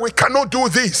 He said we cannot do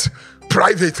this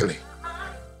privately.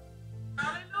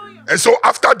 And so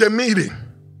after the meeting,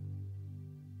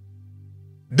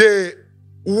 they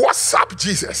WhatsApp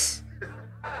Jesus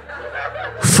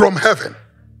from heaven.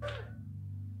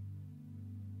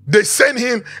 They sent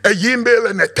him an email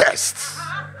and a text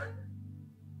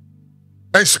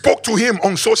and spoke to him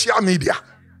on social media.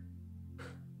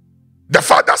 The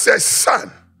father says,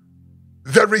 son,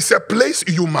 there is a place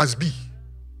you must be.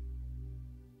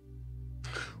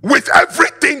 With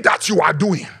everything that you are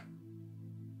doing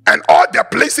and all the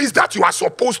places that you are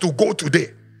supposed to go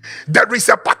today, there is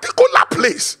a particular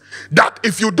place that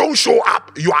if you don't show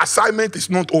up, your assignment is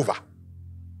not over.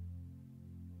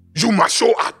 You must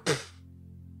show up.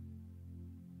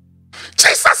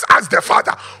 Jesus asked the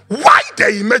father, why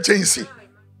the emergency?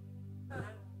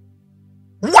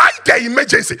 Why the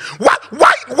emergency?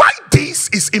 Why this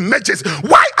is emergency?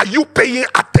 Why are you paying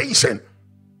attention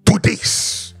to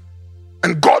this?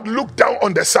 And God looked down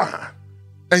on the son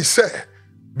and said,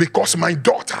 because my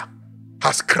daughter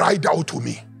has cried out to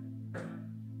me.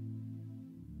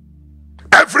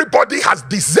 Everybody has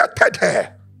deserted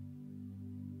her.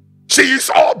 She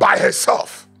is all by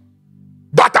herself.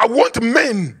 But I want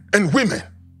men and women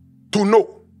to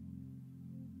know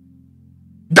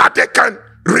that they can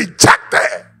reject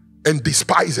her and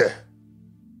despise her.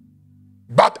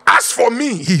 But as for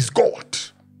me, he's God.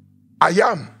 I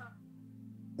am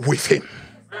with him,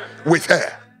 with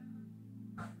her.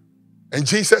 And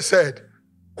Jesus said,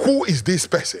 who is this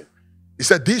person? He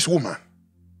said, this woman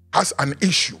has an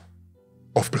issue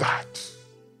of blood.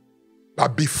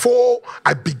 But before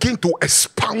I begin to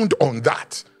expound on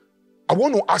that, I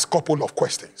want to ask a couple of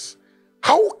questions.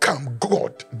 How come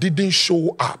God didn't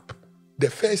show up the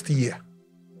first year?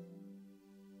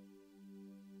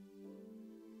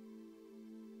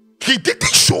 He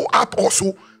didn't show up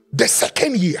also the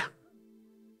second year.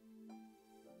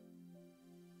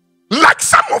 Like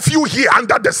some of you here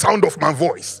under the sound of my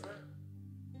voice,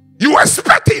 you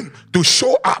expect him to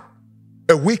show up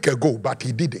a week ago, but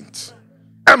he didn't.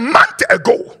 A month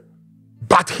ago,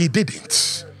 but he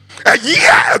didn't. A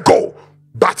year ago,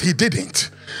 but he didn't.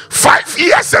 5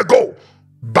 years ago,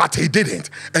 but he didn't.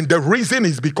 And the reason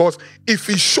is because if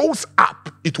he shows up,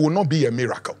 it will not be a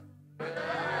miracle.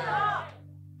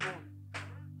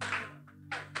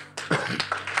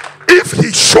 If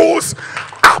he shows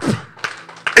up,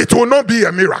 it will not be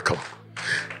a miracle.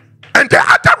 And the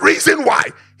other reason why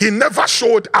he never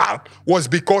showed up was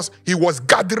because he was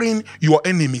gathering your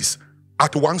enemies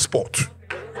at one spot.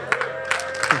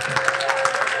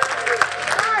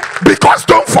 Because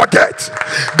don't forget,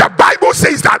 the Bible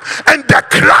says that, and the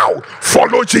crowd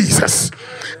followed Jesus.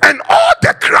 And all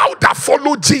the crowd that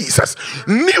followed Jesus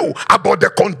knew about the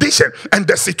condition and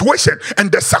the situation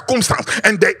and the circumstance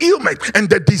and the ailment and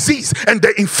the disease and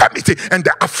the infirmity and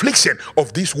the affliction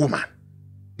of this woman.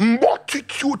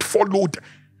 Multitude followed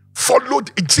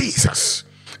Jesus.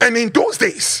 And in those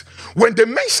days, when they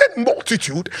mention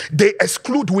multitude, they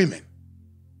exclude women.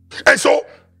 And so,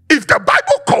 if the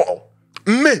Bible calls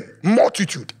men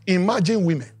multitude, imagine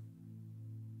women.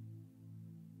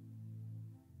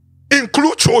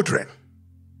 Include children.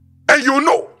 And you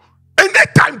know,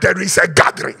 anytime there is a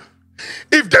gathering,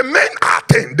 if the men are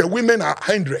 10, the women are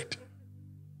 100.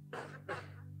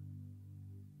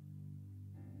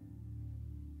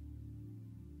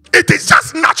 It is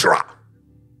just natural.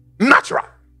 Natural.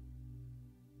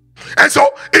 And so,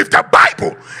 if the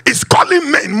Bible is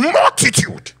calling men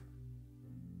multitude,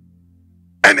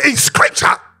 and in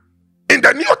scripture, in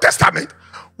the New Testament,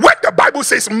 when the Bible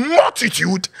says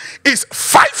multitude is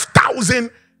 5,000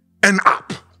 and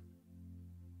up.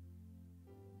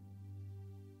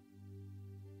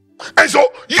 And so,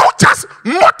 you just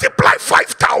multiply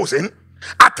 5,000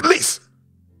 at least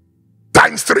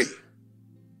times 3.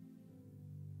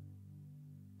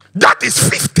 That is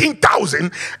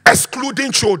 15,000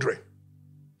 excluding children.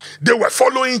 They were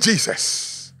following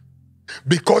Jesus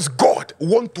because God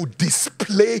wants to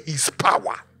display his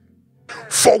power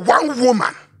for one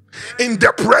woman in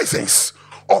the presence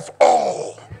of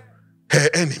all her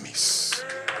enemies.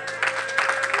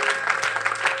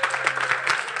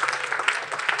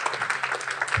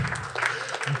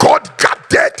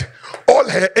 gathered all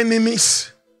her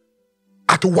enemies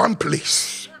at one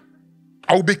place.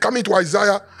 I will be coming to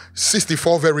Isaiah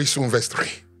 64 very soon, verse 3.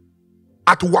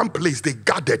 At one place, they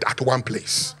gathered at one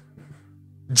place.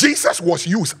 Jesus was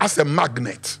used as a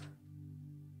magnet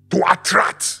to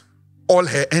attract all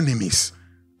her enemies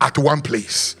at one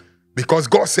place. Because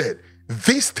God said,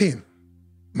 this thing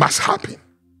must happen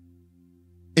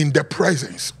in the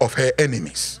presence of her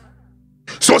enemies.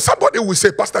 So somebody will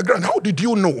say, Pastor Grant, how did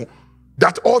you know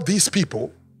that all these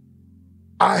people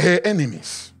are her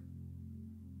enemies?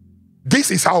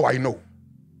 This is how I know.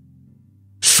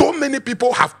 So many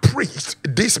people have preached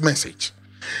this message,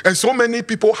 and so many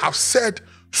people have said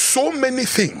so many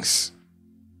things,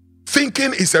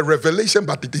 thinking it's a revelation,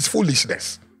 but it is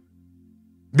foolishness.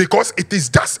 Because it is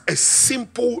just a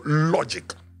simple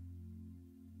logic.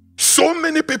 So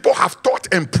many people have taught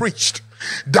and preached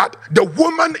that the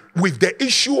woman with the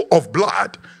issue of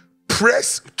blood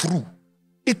pressed through.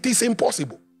 It is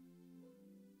impossible.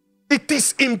 It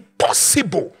is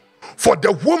impossible for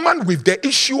the woman with the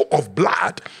issue of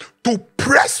blood to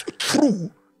press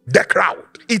through the crowd.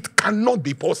 It cannot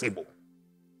be possible.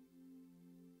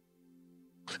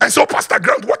 And so, Pastor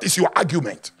Grant, what is your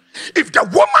argument? If the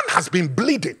woman has been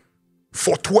bleeding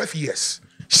for 12 years,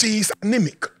 she is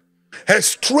anemic, her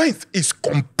strength is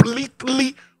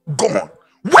completely gone.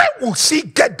 Where will she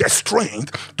get the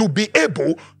strength to be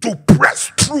able to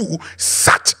press through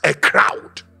such a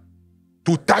crowd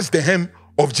to touch the hem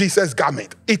of Jesus'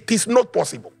 garment? It is not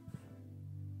possible.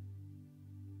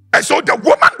 And so the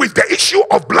woman with the issue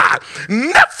of blood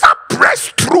never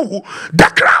pressed through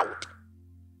the crowd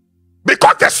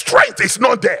because the strength is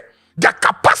not there. The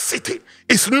capacity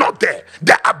is not there.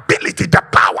 The ability, the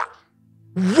power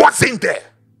wasn't there.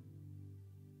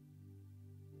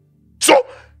 So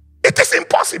it is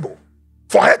impossible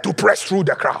for her to press through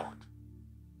the crowd.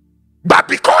 But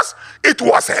because it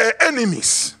was her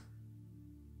enemies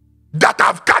that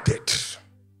have gathered,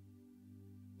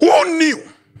 who knew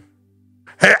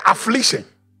her affliction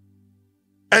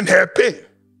and her pain,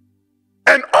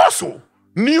 and also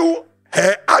knew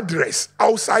her address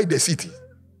outside the city,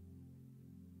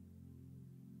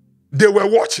 they were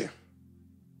watching.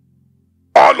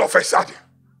 All of a sudden,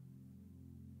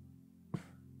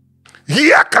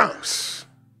 here comes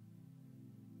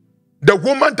the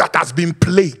woman that has been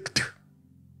plagued.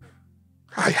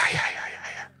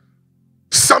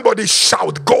 Somebody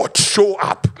shout, God show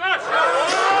up.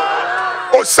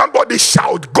 Or somebody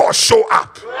shout, God show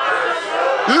up.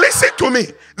 Listen to me.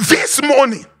 This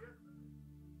morning,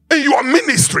 in your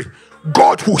ministry,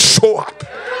 God will show up.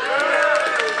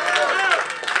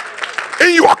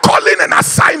 In your calling and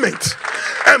assignment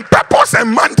and purpose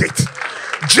and mandate,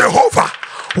 Jehovah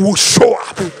will show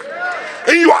up.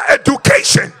 In your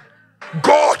education,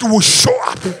 God will show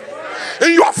up.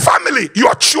 In your family,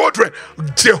 your children,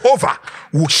 Jehovah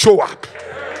will show up.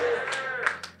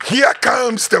 Here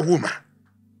comes the woman.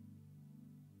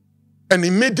 And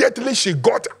immediately she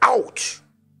got out.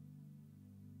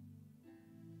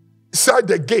 Inside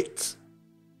the gate.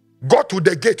 Got to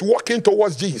the gate, walking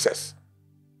towards Jesus.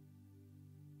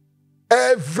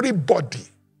 Everybody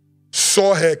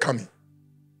saw her coming.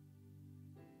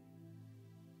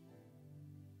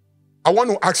 I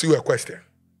want to ask you a question.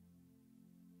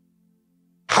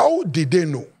 How did they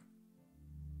know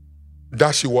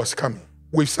that she was coming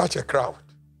with such a crowd?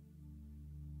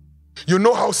 You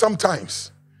know how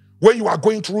sometimes when you are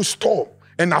going through storm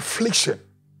and affliction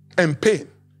and pain,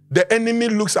 the enemy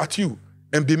looks at you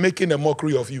and be making a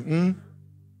mockery of you.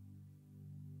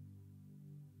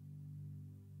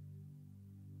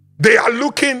 They are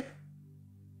looking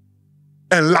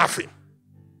and laughing.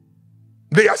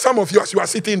 There are some of you, as you are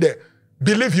sitting there,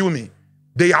 believe you me,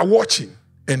 they are watching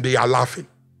and they are laughing.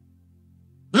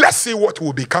 Let's see what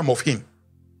will become of him.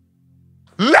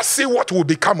 Let's see what will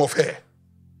become of her.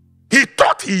 He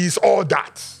thought he is all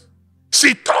that.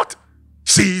 She thought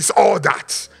she is all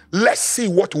that. Let's see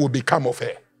what will become of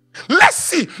her. Let's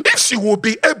see if she will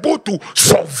be able to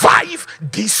survive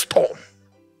this storm.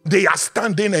 They are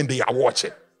standing and they are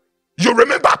watching. You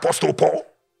remember Apostle Paul?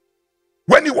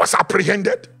 When he was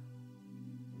apprehended,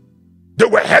 they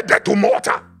were headed to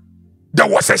Malta. There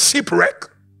was a shipwreck.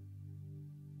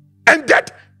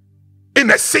 Ended in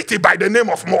a city by the name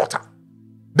of Malta.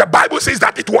 The Bible says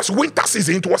that it was winter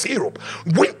season. It was Europe.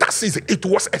 Winter season. It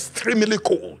was extremely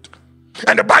cold.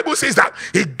 And the Bible says that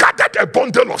he gathered a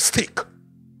bundle of stick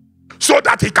so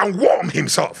that he can warm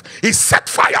himself. He set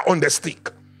fire on the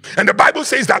stick. And the Bible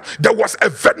says that there was a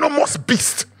venomous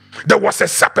beast. There was a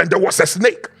serpent. There was a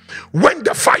snake. When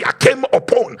the fire came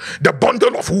upon the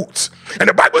bundle of woods, and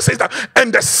the Bible says that,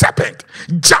 and the serpent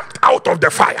jumped out out of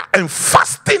the fire and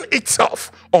fastened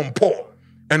itself on Paul.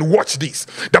 And watch this.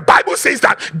 The Bible says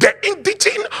that the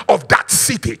indigene of that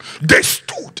city, they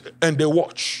stood and they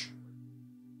watched.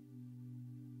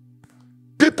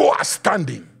 People are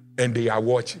standing and they are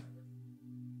watching.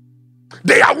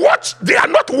 They are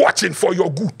not watching for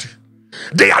your good.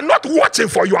 They are not watching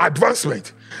for your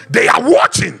advancement. They are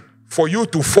watching for you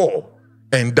to fall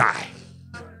and die.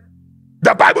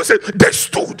 The Bible says they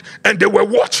stood and they were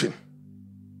watching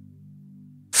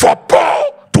for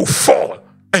Paul to fall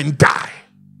and die.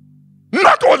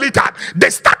 Not only that, they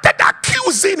started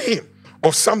accusing him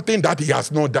of something that he has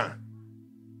not done.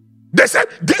 They said,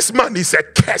 this man is a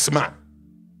cursed man.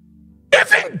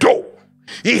 Even though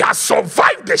he has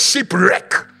survived the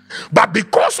shipwreck, but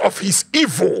because of his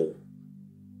evil,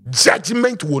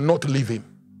 judgment will not leave him.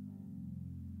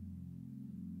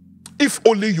 If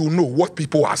only you know what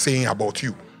people are saying about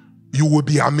you, you will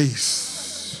be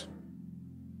amazed.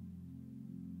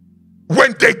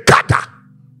 When they gather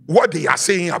what they are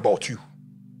saying about you,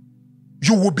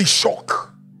 you will be shocked.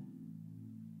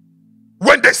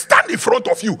 When they stand in front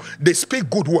of you, they speak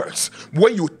good words.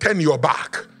 When you turn your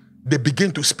back, they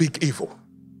begin to speak evil.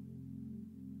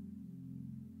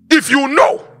 If you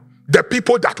know the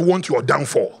people that want your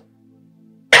downfall,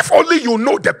 if only you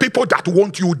know the people that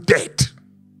want you dead,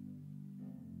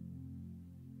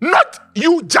 not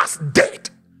you just dead,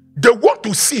 they want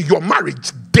to see your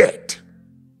marriage dead.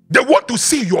 They want to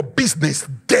see your business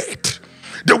dead.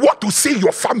 They want to see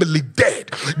your family dead.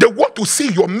 They want to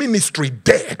see your ministry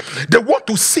dead. They want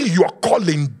to see your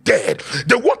calling dead.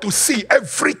 They want to see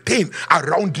everything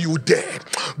around you dead.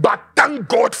 But thank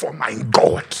God for my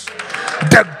God,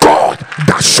 the God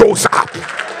that shows up.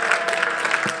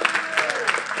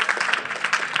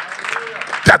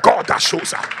 The God that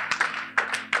shows up.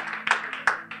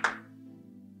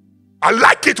 I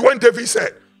like it when David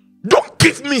said, don't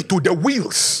give me to the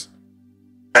wheels,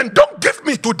 and don't give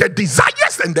me to the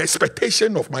desires and the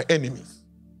expectation of my enemies.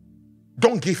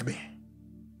 Don't give me.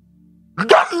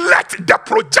 Don't let the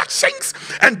projections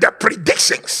and the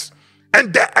predictions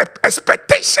and the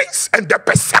expectations and the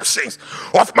perceptions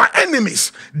of my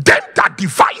enemies, them that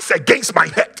devise against my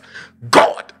head,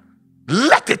 God,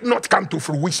 let it not come to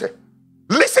fruition.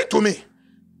 Listen to me.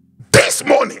 This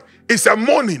morning is a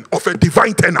morning of a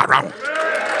divine turnaround.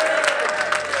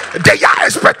 Their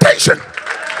expectation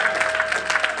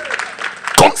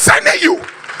concerning you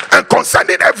and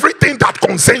concerning everything that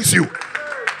concerns you,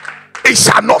 it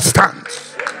shall not stand.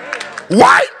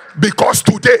 Why? Because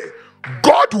today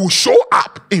God will show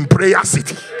up in Prayer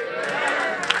City.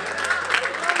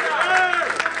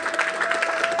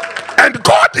 And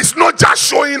God is not just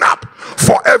showing up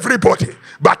for everybody,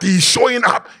 but He is showing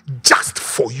up just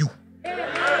for you.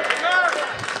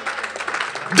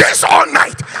 This all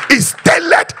night is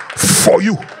tailored for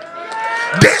you.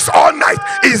 This all night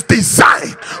is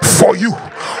designed for you.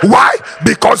 Why?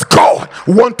 Because God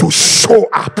wants to show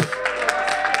up.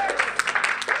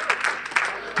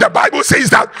 The Bible says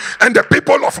that, and the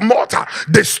people of Malta,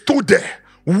 they stood there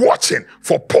watching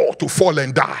for Paul to fall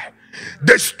and die.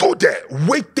 They stood there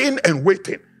waiting and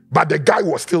waiting, but the guy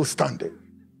was still standing.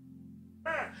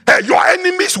 Hey, your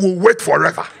enemies will wait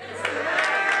forever.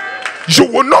 You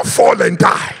will not fall and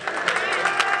die.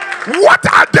 What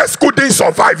others couldn't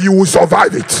survive, you will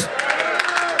survive it.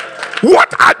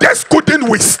 What others couldn't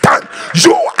withstand,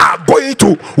 you are going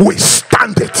to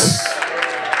withstand it.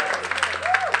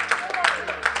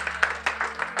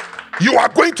 You are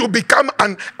going to become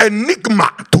an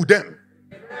enigma to them.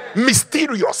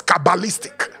 Mysterious,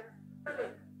 Kabbalistic.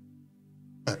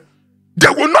 They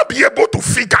will not be able to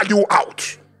figure you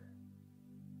out.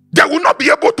 They will not be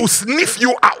able to sniff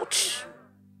you out.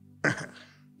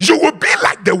 You will be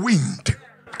like the wind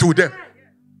to them.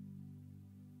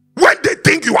 When they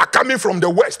think you are coming from the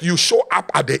west, you show up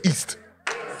at the east.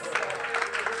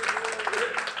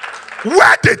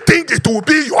 Where they think it will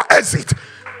be your exit,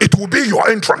 it will be your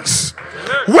entrance.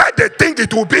 Where they think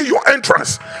it will be your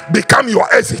entrance, become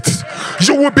your exit.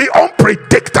 You will be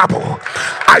unpredictable.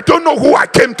 I don't know who I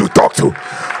came to talk to,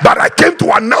 but I came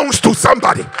to announce to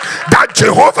somebody that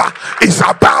Jehovah is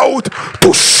about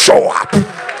to show up.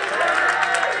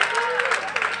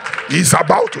 He's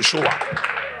about to show up.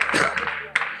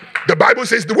 The Bible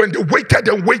says that when they waited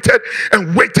and waited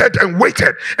and waited and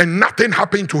waited, and nothing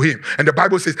happened to him. And the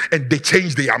Bible says, and they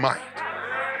changed their mind.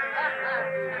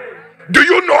 Do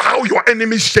you know how your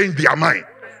enemies change their mind?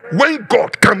 When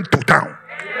God comes to town.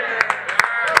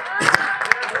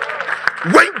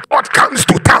 When God comes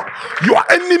to town, your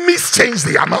enemies change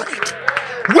their mind.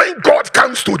 When God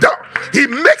comes to town, He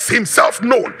makes Himself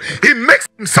known. He makes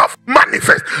Himself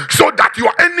manifest so that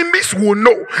your enemies will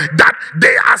know that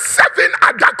they are serving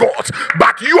gods,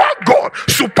 but your God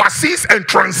supersedes and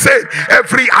transcends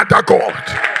every other God.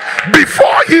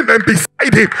 Before him and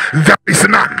beside him, there is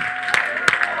none.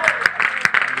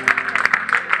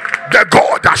 The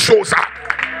God that shows up.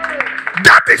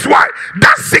 That is why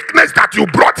that sickness that you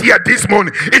brought here this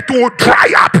morning, it will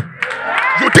dry up.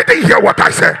 You didn't hear what I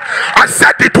said. I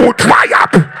said it will dry up.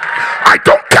 I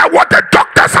don't care what the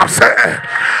doctors have said.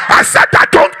 I said I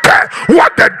don't care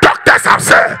what the doctors have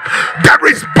said. There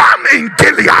is balm in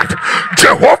Gilead.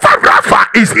 Jehovah Rapha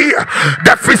is here.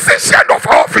 The physician of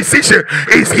all physicians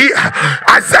is here.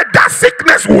 I said that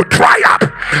sickness will dry up.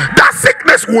 That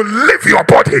sickness will leave your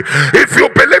body. If you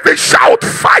believe it, shout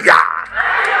fire.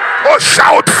 Oh,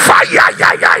 shout fire.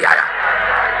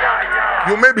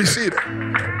 You may be seated.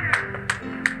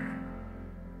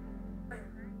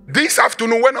 This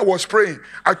afternoon when I was praying,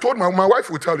 I told my wife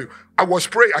will tell you, I was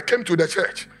praying, I came to the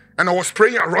church and I was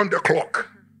praying around the clock.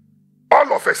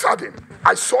 All of a sudden,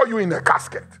 I saw you in a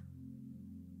casket.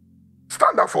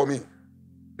 Stand up for me.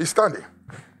 He's standing.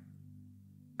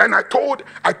 And I told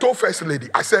First Lady,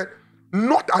 I said,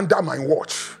 not under my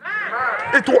watch.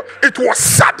 It was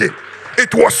sudden.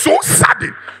 It was so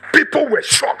sudden. People were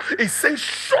shocked. It says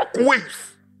shock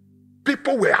waves.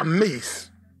 People were amazed.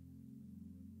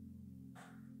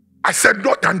 I said,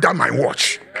 not under my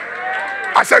watch.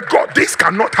 I said, God, this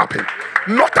cannot happen.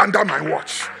 Not under my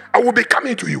watch. I will be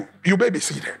coming to you. You may be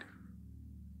seated.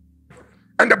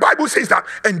 And the Bible says that,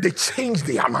 and they changed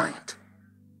their mind.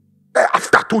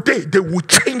 After today, they will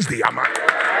change their mind.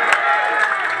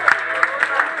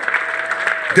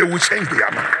 They will change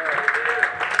their mind.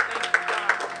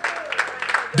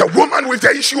 The woman with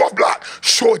the issue of blood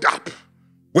showed up.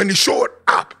 When he showed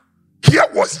up, here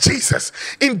was Jesus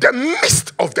in the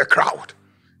midst of the crowd,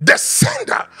 the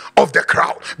center of the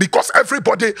crowd, because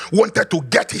everybody wanted to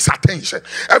get his attention.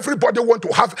 Everybody wanted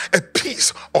to have a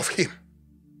piece of him.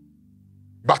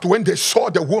 But when they saw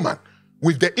the woman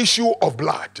with the issue of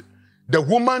blood, the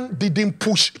woman didn't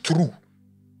push through.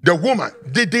 The woman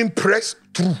didn't press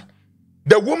through.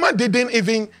 The woman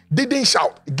didn't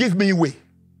shout, give me way.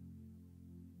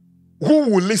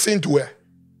 Who will listen to her?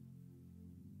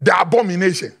 The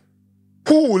abomination.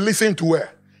 Who will listen to her?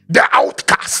 The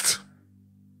outcast.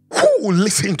 Who will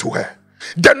listen to her?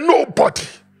 The nobody.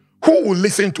 Who will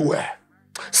listen to her?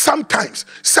 Sometimes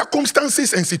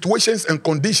circumstances and situations and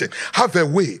conditions have a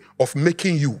way of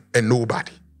making you a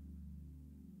nobody.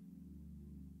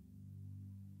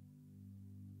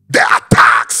 The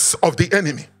attacks of the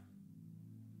enemy,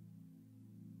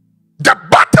 the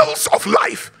battles of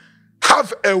life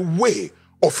have a way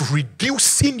of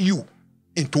reducing you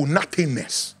into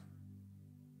nothingness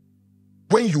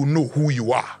when you know who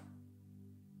you are.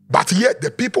 But yet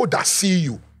the people that see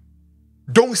you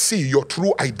don't see your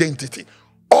true identity.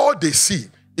 All they see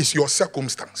is your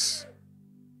circumstance.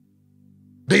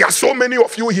 There are so many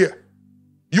of you here.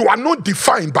 You are not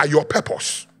defined by your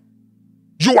purpose.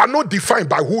 You are not defined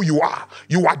by who you are.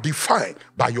 You are defined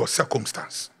by your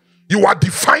circumstance. You are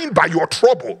defined by your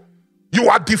trouble. You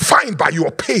are defined by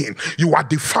your pain. You are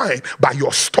defined by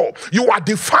your storm. You are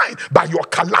defined by your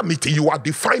calamity. You are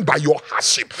defined by your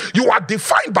hardship. You are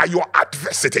defined by your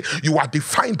adversity. You are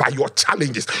defined by your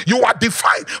challenges. You are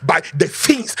defined by the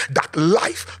things that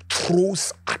life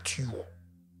throws at you.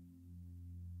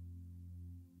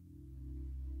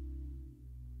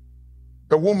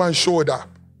 The woman showed up.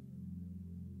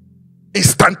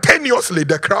 Instantaneously,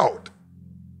 the crowd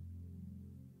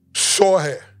saw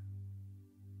her.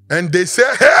 And they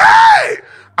said, hey!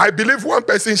 I believe one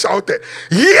person shouted,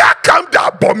 here come the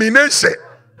abomination.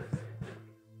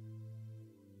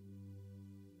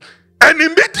 And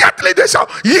immediately they shout,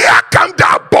 here come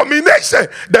the abomination.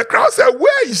 The crowd said,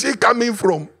 where is she coming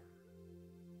from?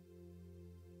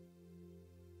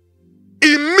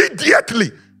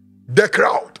 Immediately, the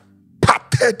crowd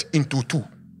parted into two.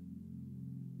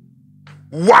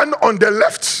 One on the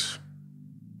left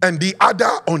and the other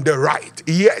on the right.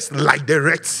 Yes, like the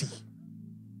Red Sea.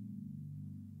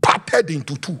 Parted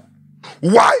into two.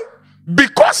 Why?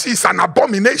 Because she's an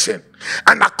abomination.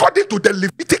 And according to the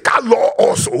Levitical law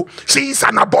also, she is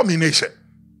an abomination.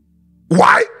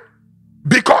 Why?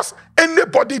 Because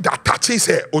anybody that touches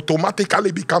her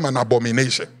automatically become an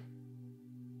abomination.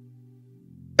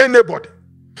 Anybody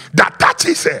that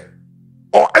touches her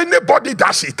or anybody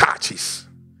that she touches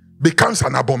becomes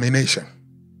an abomination.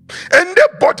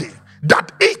 Anybody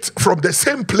that eats from the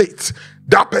same plate,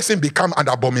 that person becomes an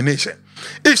abomination.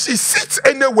 If she sits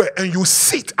anywhere and you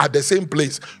sit at the same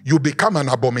place, you become an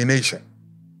abomination.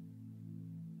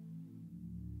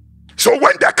 So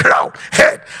when the crowd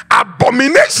heard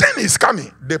abomination is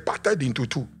coming, they parted into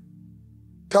two.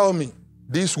 Tell me,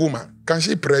 this woman, can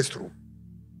she press through?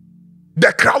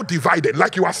 The crowd divided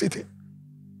like you are sitting.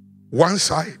 One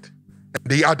side and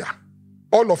the other.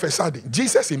 All of a sudden,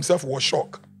 Jesus himself was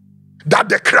shocked that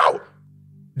the crowd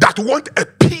that want a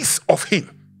piece of him,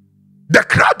 the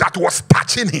crowd that was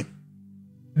touching him,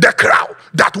 the crowd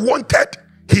that wanted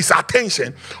his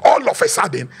attention, all of a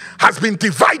sudden has been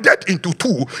divided into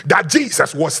two, that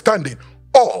Jesus was standing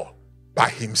all by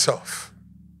himself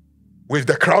with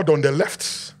the crowd on the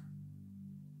left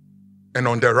and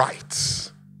on the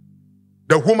right.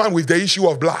 The woman with the issue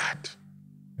of blood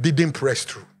didn't press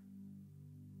through.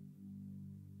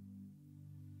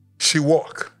 She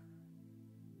walked.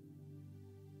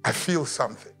 I feel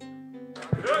something.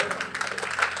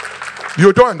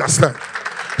 You don't understand.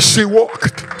 She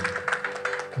walked.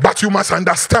 But you must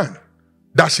understand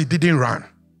that she didn't run.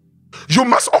 You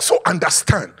must also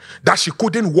understand that she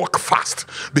couldn't walk fast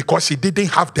because she didn't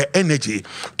have the energy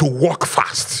to walk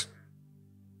fast.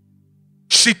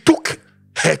 She took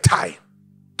her time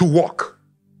to walk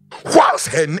whilst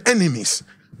her enemies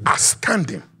are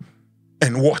standing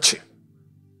and watching.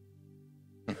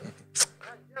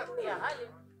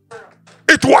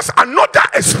 It was another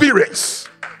experience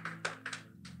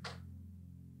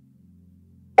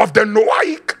of the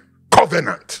Noahic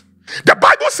covenant. The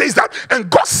Bible says that, and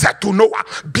God said to Noah,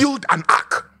 build an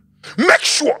ark. Make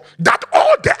sure that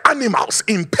all the animals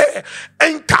in pair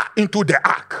enter into the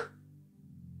ark.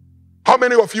 How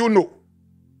many of you know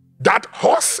that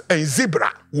horse and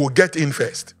zebra will get in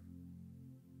first?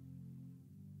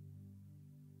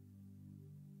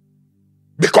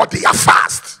 Because they are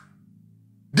fast.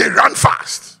 They run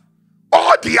fast.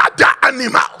 All the other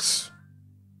animals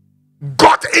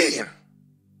got in.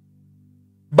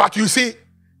 But you see,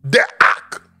 the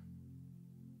ark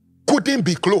couldn't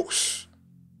be closed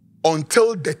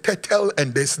until the turtle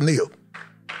and the snail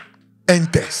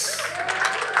enters.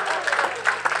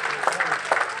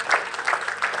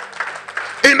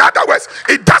 In other words,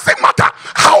 it doesn't matter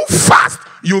how fast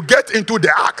you get into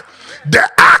the ark. The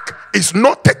ark is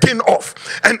not taken off.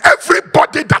 And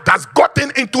everybody that has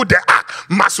gotten into the ark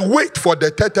must wait for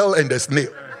the turtle and the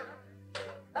snail.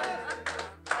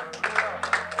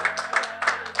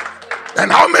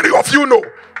 And how many of you know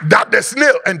that the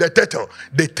snail and the turtle,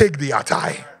 they take their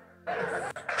time?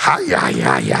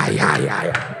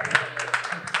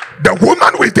 The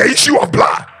woman with the issue of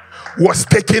blood was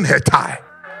taking her time.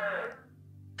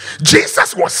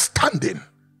 Jesus was standing,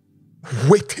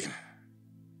 waiting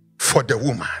for the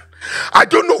woman. I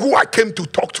don't know who I came to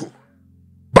talk to,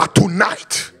 but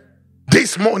tonight,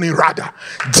 this morning rather,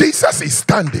 Jesus is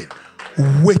standing,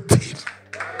 waiting.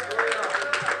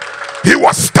 He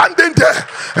was standing there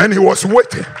and he was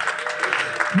waiting.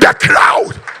 The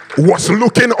crowd was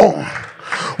looking on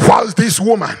whilst this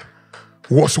woman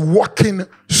was walking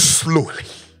slowly.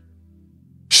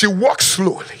 She walked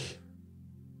slowly.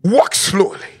 Walked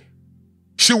slowly.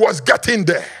 She was getting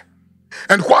there.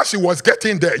 And while she was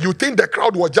getting there, you think the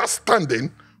crowd was just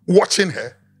standing, watching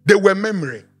her? They were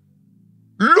murmuring.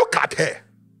 Look at her.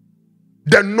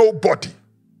 The nobody.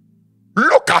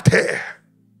 Look at her.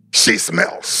 She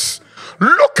smells.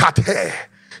 Look at her.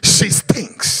 She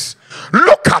stinks.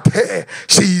 Look at her.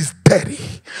 She is dirty.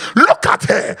 Look at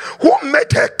her. Who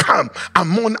made her come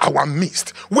among our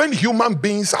midst? When human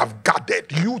beings have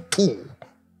gathered, you too.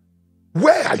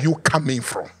 Where are you coming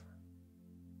from?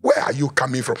 Where are you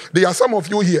coming from? There are some of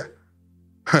you here.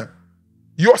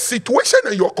 Your situation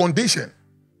and your condition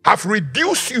have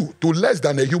reduced you to less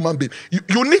than a human being.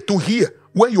 You need to hear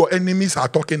when your enemies are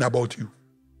talking about you.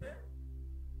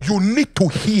 You need to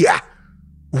hear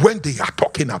when they are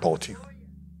talking about you.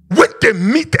 When they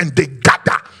meet and they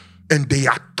gather and they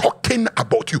are talking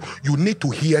about you, you need to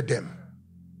hear them.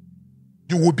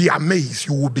 You will be amazed.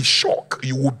 You will be shocked.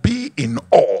 You will be in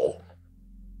awe.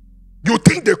 You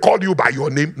think they call you by your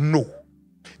name? No.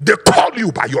 They call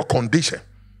you by your condition.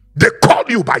 They call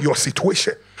you by your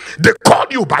situation. They call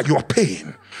you by your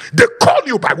pain. They call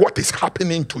you by what is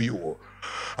happening to you.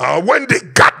 When they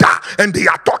gather and they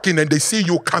are talking and they see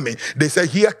you coming, they say,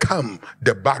 here come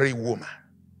the barren woman.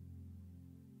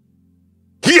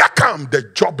 Here come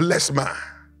the jobless man.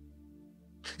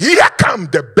 Here come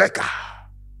the beggar.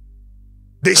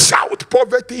 They shout,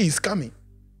 poverty is coming.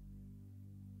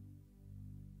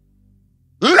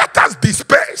 Let us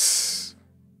disperse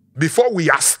before we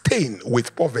are stained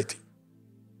with poverty.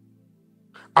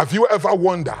 Have you ever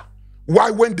wondered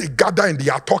why when they gather and they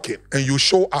are talking and you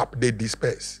show up, they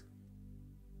disperse?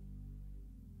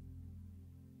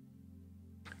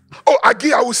 Oh,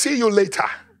 Agi, I will see you later.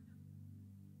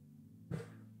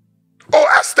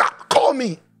 Oh, Esther, call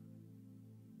me.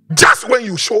 Just when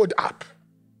you showed up.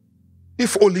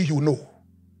 If only you know.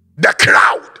 The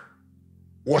crowd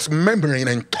was murmuring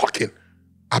and talking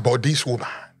about this woman.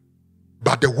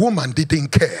 But the woman didn't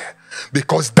care,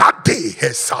 because that day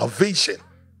her salvation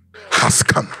has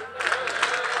come.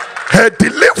 Her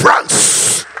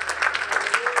deliverance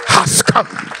has come.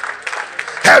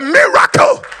 Her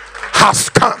miracle has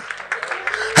come.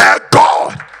 Her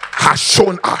God has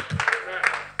shown up.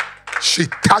 She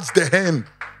touched the hem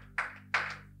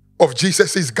of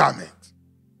Jesus' garment.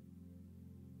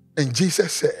 And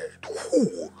Jesus said,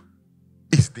 who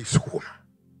is this woman?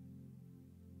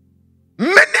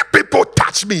 Many people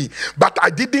touched me, but I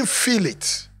didn't feel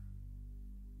it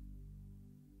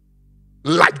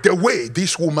like the way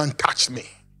this woman touched me.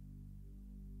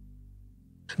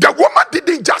 The woman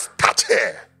didn't just touch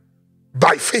her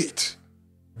by faith,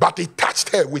 but it touched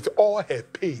her with all her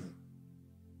pain.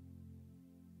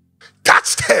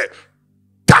 Touched her,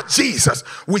 touched Jesus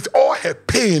with all her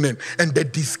pain and the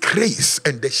disgrace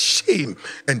and the shame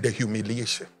and the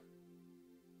humiliation.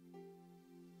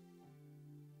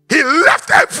 He left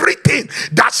everything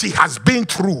that she has been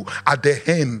through at the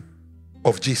hem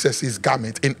of Jesus'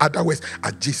 garment. In other words,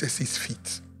 at Jesus'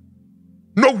 feet.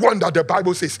 No wonder the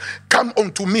Bible says, come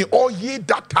unto me, all ye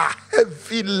that are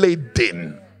heavy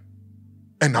laden,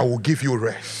 and I will give you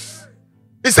rest.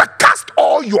 He said, cast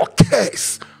all your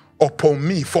cares upon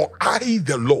me, for I,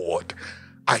 the Lord,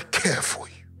 I care for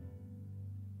you.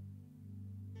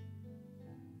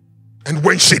 And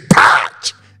when she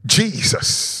touched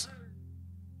Jesus,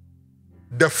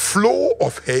 the flow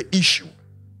of her issue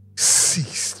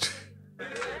ceased.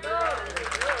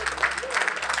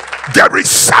 There is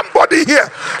somebody here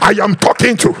I am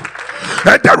talking to,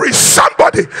 and there is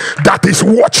somebody that is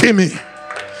watching me.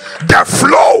 The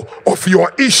flow of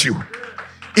your issue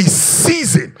is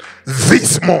ceasing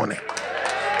this morning.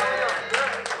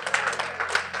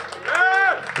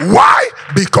 Why?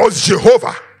 Because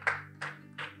Jehovah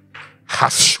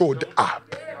has showed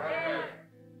up.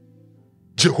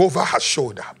 Jehovah has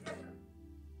showed up.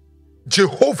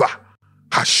 Jehovah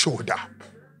has showed up.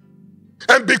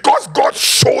 And because God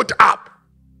showed up,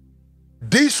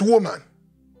 this woman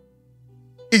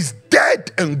is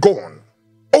dead and gone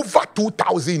over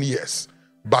 2,000 years,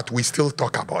 but we still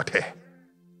talk about her.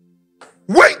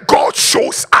 When God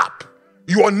shows up,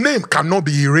 your name cannot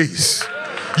be erased.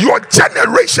 Your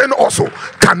generation also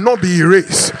cannot be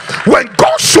erased. When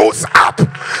God shows up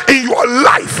in your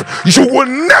life, you will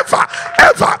never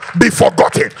ever be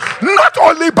forgotten. Not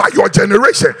only by your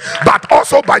generation, but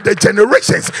also by the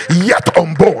generations yet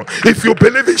unborn. If you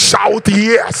believe it, shout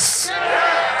yes.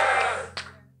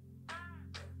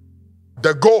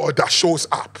 The God that shows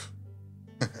up.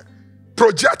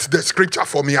 Project the scripture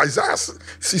for me, Isaiah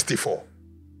 64.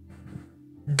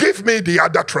 Give me the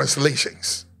other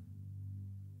translations.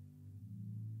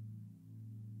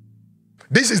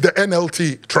 This is the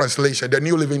NLT translation, the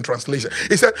New Living Translation.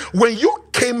 It said, when you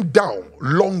came down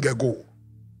long ago,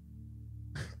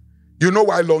 you know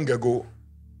why long ago?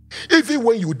 Even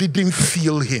when you didn't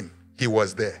feel him, he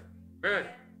was there.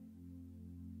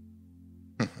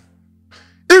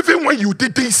 Even when you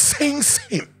didn't sense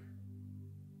him,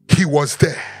 he was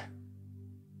there.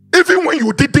 Even when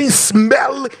you didn't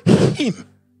smell him,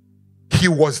 he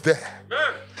was there.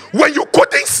 When you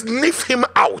couldn't sniff him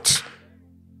out,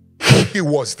 he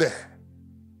was there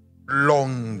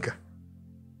long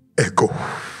ago.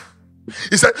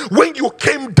 He said, when you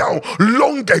came down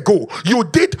long ago, you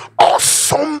did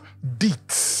awesome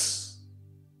deeds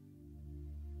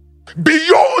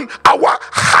beyond our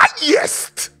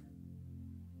highest,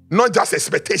 not just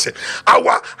expectation,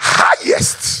 our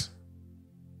highest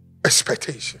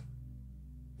expectation.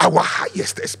 Our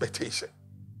highest expectation.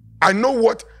 I know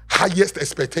what highest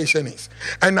expectation is,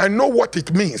 and I know what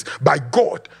it means by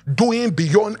God doing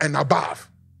beyond and above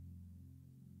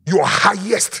your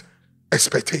highest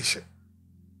expectation.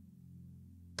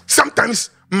 Sometimes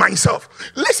myself,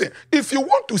 listen, if you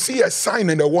want to see a sign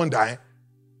and a wonder,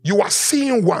 you are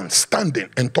seeing one standing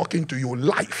and talking to you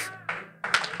live.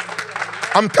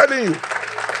 I'm telling you,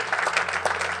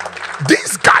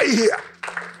 this guy here,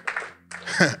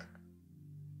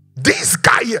 this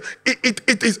guy here,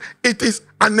 it is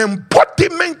an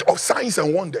embodiment of signs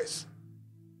and wonders.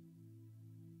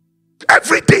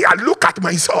 Every day I look at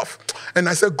myself and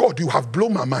I say, God, you have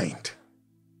blown my mind.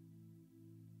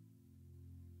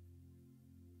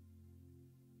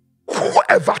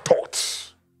 Whoever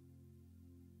thought,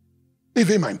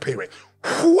 even my parents,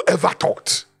 whoever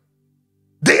thought,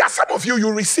 there are some of you,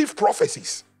 you receive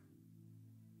prophecies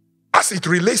as it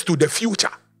relates to the future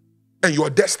and your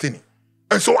destiny.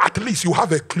 And so at least you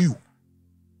have a clue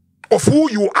of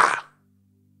who you are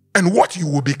and what you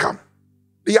will become.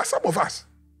 There are some of us,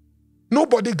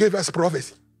 nobody gave us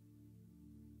prophecy.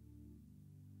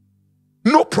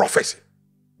 No prophecy.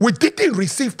 We didn't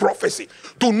receive prophecy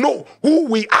to know who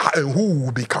we are and who we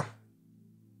will become.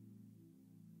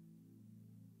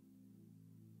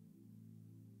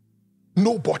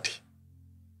 Nobody.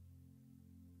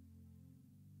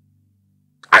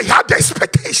 I had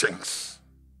expectations.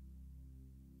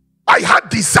 I had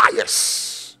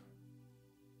desires.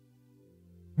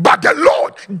 But the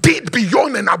Lord did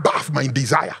beyond and above my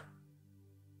desire.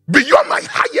 Beyond my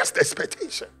highest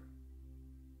expectation.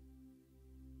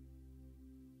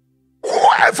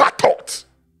 Whoever thought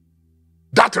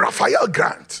that Raphael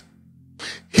Grant,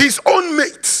 his own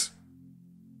mate,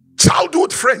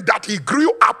 childhood friend that he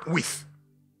grew up with,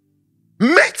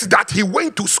 mate that he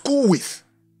went to school with,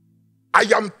 I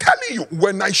am telling you,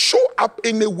 when I show up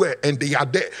anywhere and they are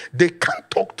there, they can't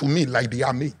talk to me like they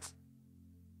are mates.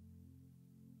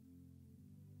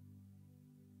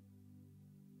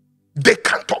 They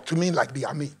can't talk to me like they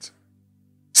are mates.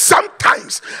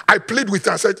 Sometimes I played with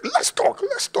them and said, let's talk.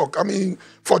 I mean,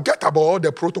 forget about all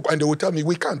the protocol. And they will tell me,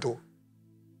 we can't. Oh.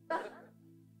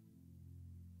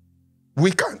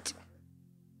 We can't.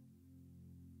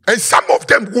 And some of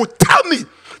them will tell me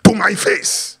to my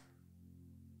face,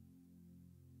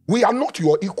 we are not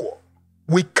your equal.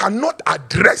 We cannot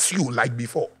address you like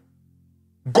before.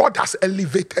 God has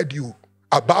elevated you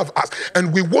above us,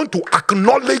 and we want to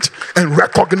acknowledge and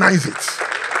recognize it.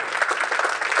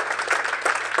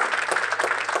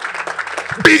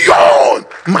 Beyond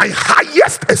my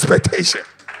highest expectation.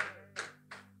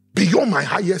 Beyond my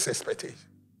highest expectation.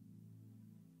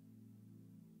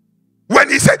 When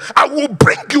he said, I will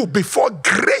bring you before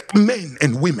great men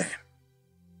and women,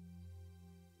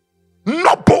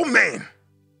 noble men,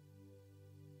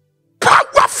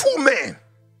 powerful men.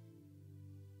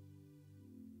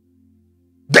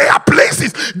 There are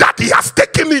places that he has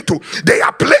taken me to. There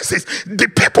are places, the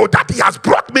people that he has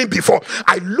brought me before.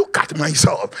 I look at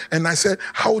myself and I said,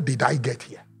 how did I get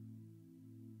here?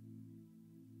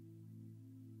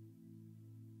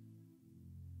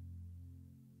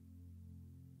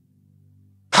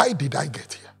 How did I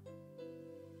get here?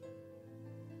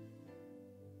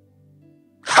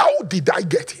 How did I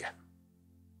get here?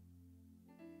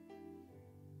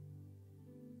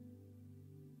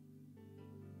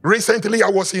 Recently, I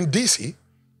was in DC.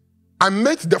 I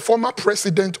met the former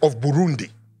president of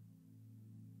Burundi.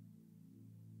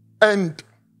 And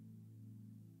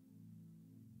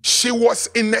she was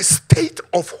in a state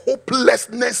of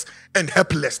hopelessness and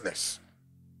helplessness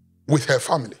with her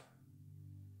family.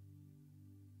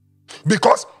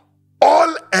 Because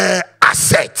all her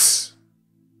assets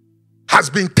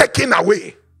has been taken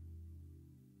away.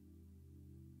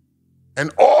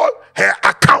 And all her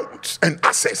accounts and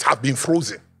assets have been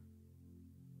frozen.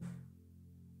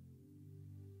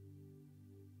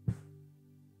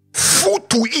 Food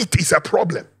to eat is a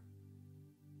problem.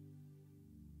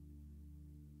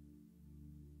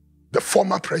 The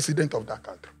former president of that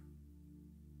country.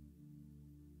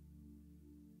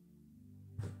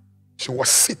 She was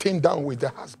sitting down with her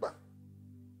husband.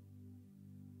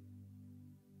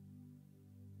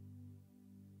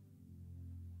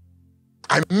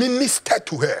 I ministered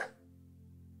to her.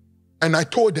 And I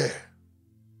told her,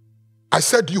 I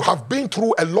said, you have been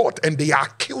through a lot and they are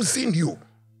accusing you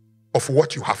of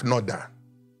what you have not done.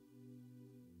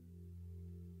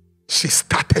 She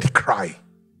started crying.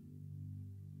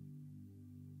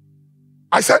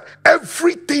 I said,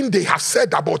 everything they have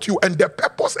said about you and the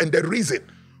purpose and the reason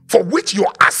for which your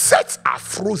assets are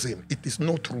frozen, it is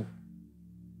not true.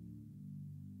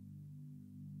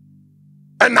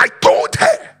 And I told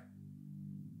her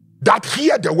that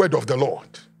hear the word of the Lord.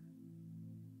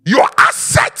 Your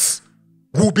assets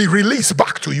will be released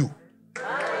back to you.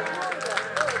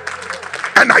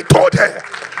 And I told her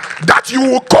that you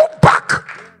will go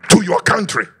back to your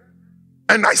country.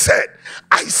 And I said,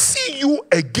 I see you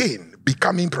again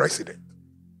becoming president.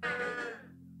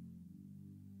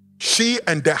 She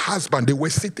and the husband, they were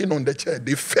sitting on the chair.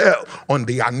 They fell on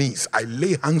their knees. I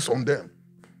lay hands on them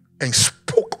and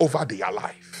spoke over their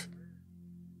life.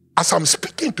 As I'm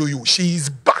speaking to you, she is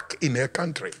back in her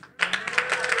country.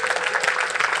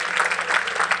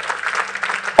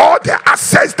 All the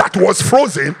assets that was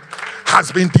frozen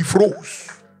has been defrosed.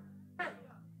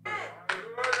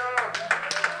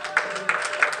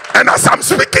 And as I'm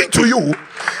speaking to you,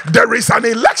 there is an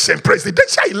election,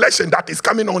 presidential election that is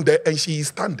coming on there, and she is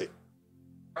standing.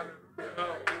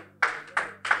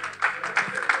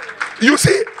 You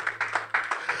see,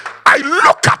 I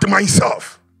look at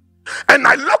myself and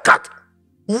I look at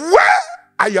where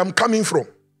I am coming from.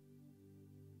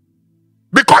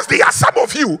 Because there are some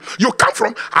of you, you come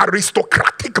from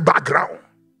aristocratic background.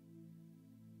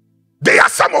 There are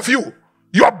some of you,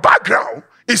 your background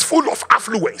is full of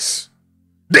affluence.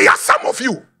 There are some of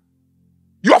you,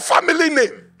 your family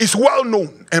name is well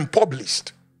known and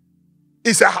published.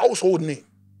 It's a household name.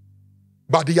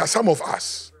 But there are some of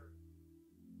us,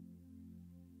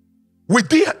 we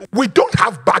don't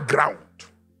have background.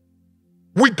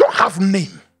 We don't have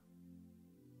name.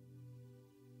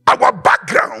 Our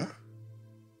background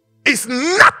is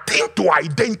nothing to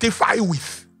identify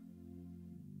with.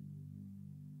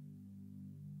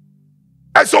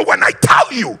 And so when I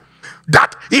tell you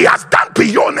that he has done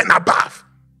beyond and above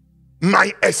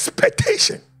my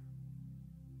expectation,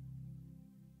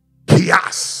 he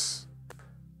has.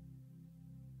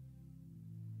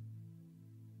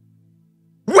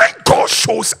 When God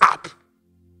shows up,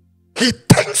 he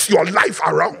turns your life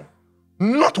around.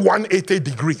 Not 180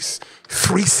 degrees,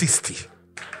 360.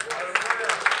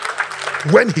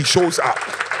 When he shows up.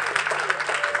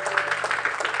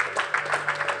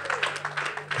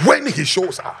 When he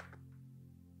shows up.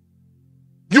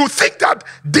 You think that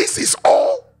this is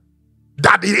all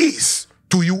that it is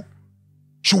to you.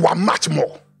 You are much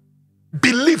more.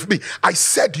 Believe me, I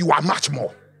said you are much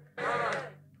more.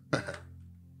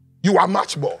 You are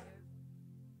much more.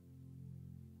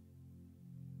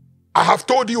 I have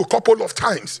told you a couple of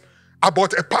times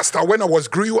about a pastor when I was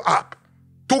growing up,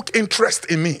 took interest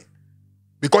in me.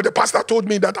 Because the pastor told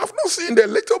me that I've not seen the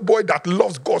little boy that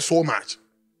loves God so much.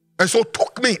 And so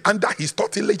took me under his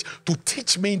tutelage to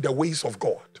teach me the ways of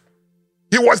God.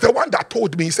 He was the one that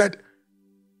told me, he said,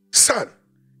 son,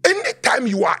 anytime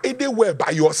you are anywhere by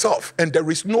yourself and there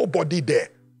is nobody there,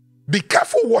 be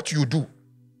careful what you do.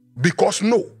 Because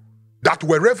know that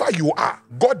wherever you are,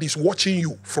 God is watching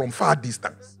you from far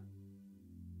distance.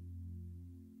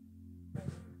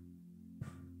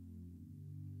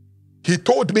 He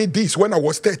told me this when I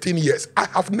was 13 years. I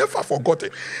have never forgotten.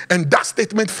 And that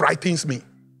statement frightens me.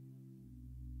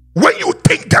 When you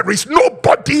think there is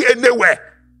nobody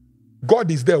anywhere,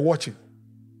 God is there watching,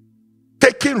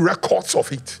 taking records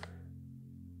of it.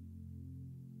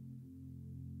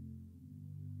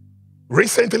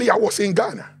 Recently, I was in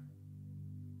Ghana.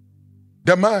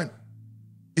 The man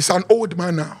is an old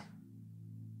man now.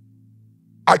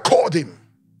 I called him.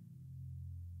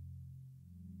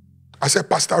 I said,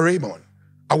 Pastor Raymond,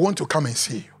 I want to come and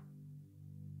see you.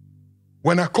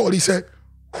 When I called, he said,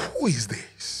 who is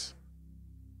this?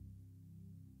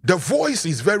 The voice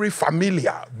is very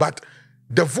familiar, but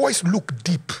the voice looked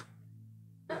deep.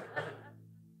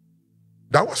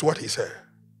 That was what he said.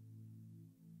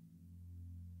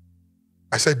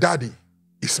 I said, Daddy,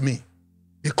 it's me.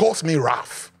 He calls me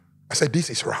Raph. I said, this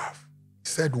is Raph. He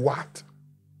said, what?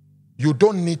 You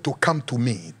don't need to come to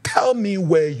me. Tell me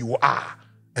where you are.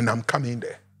 And I'm coming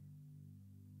there.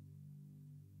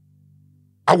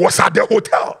 I was at the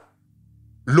hotel.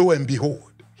 Lo and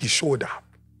behold, he showed up.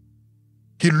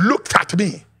 He looked at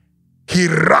me. He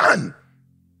ran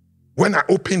when I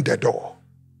opened the door.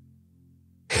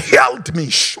 Held me,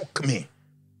 shook me.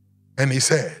 And he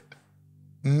said,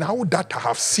 now that I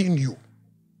have seen you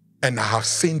and I have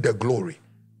seen the glory,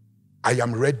 I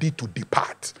am ready to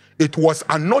depart. It was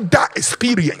another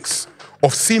experience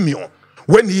of Simeon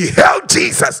when he held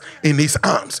Jesus in his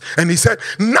arms and he said,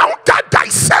 now that thy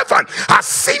servant has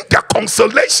seen the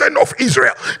consolation of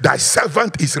Israel, thy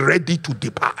servant is ready to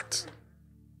depart.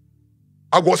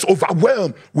 I was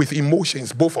overwhelmed with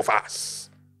emotions, both of us.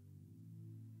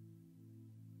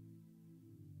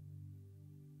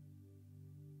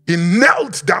 He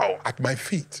knelt down at my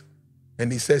feet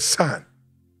and he said, son,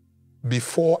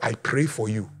 before I pray for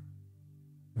you,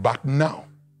 but now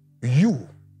you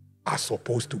are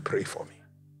supposed to pray for me.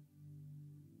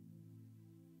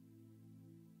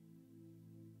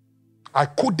 I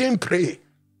couldn't pray.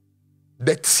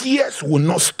 The tears will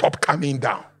not stop coming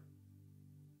down.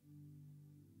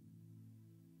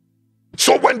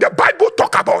 So when the Bible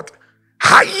talk about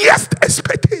highest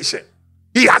expectation,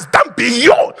 he has done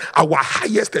beyond our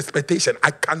highest expectation.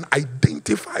 I can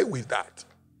identify with that.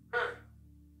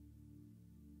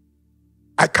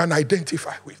 I can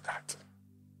identify with that.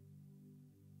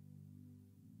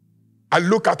 I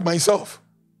look at myself.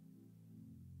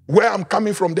 Where I'm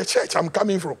coming from, the church I'm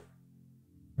coming from.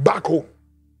 Back home.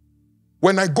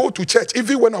 When I go to church,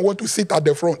 even when I want to sit at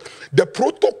the front, the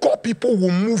protocol people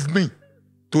will move me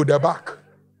to the back.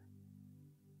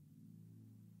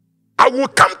 I will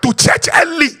come to church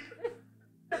early,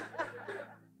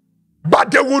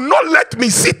 but they will not let me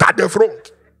sit at the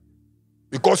front.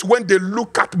 Because when they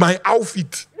look at my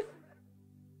outfit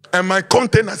and my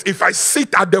containers, if I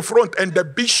sit at the front and the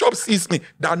bishop sees me,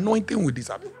 the anointing will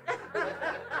disappear.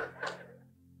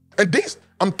 And this,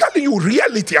 I'm telling you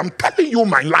reality, I'm telling you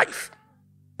my life.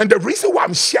 And the reason why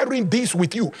I'm sharing this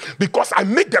with you, because I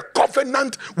made the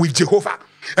covenant with Jehovah.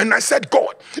 And I said,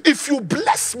 God, if you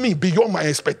bless me beyond my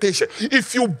expectation,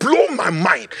 if you blow my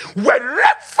mind,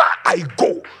 wherever I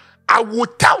go, I will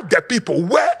tell the people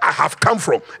where I have come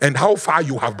from and how far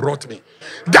you have brought me.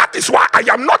 That is why I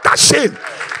am not ashamed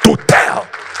to tell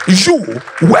you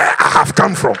where I have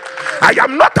come from. I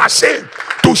am not ashamed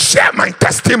to share my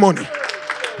testimony.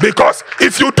 Because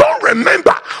if you don't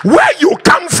remember where you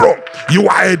come from, you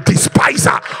are a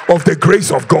despiser of the grace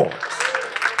of God.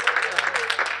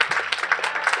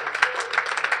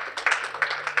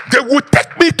 They will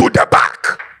take me to the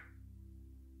back.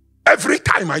 Every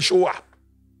time I show up,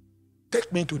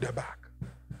 take me to the back.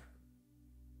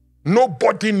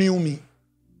 Nobody knew me.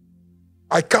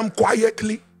 I come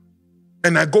quietly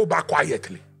and I go back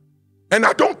quietly. And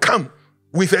I don't come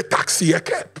with a taxi, a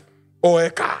cab, or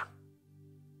a car.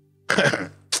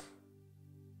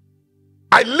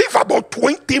 I live about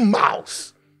 20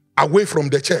 miles away from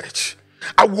the church.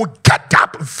 I would get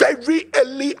up very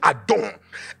early at dawn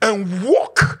and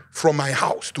walk from my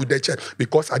house to the church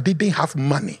because I didn't have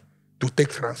money to take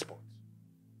transport.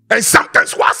 And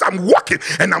sometimes whilst I'm walking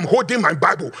and I'm holding my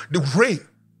Bible, the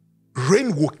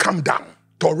rain will come down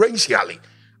torrentially.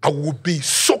 I will be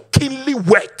soakingly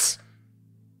wet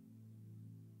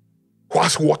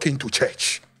whilst walking to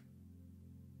church.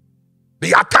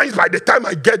 There are times by the time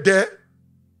I get there,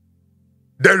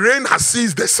 the rain has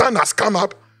ceased, the sun has come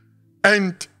up,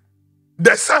 and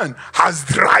the sun has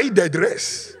dried the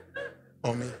dress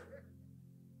on me.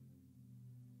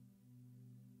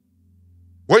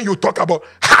 When you talk about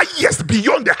highest,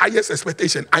 beyond the highest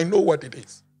expectation, I know what it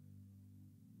is.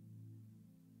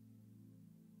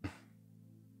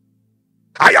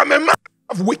 I am a man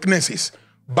of weaknesses,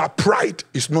 but pride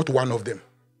is not one of them.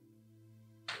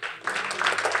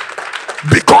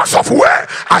 Because of where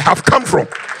I have come from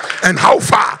and how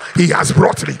far he has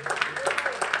brought me.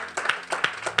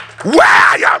 Where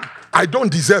I am, I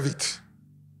don't deserve it.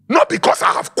 Not because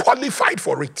I have qualified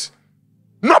for it.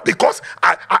 Not because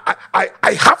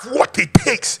I have what it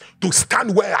takes to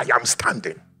stand where I am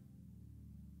standing.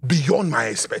 Beyond my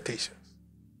expectations.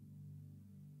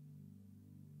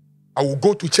 I will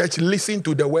go to church, listen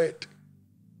to the word,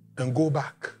 and go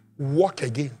back. Walk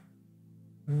again.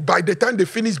 By the time they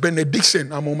finish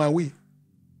benediction, I'm on my way.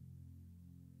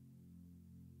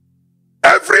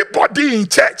 Everybody in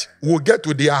church will get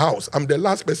to their house. I'm the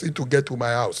last person to get to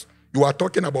my house. You are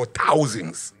talking about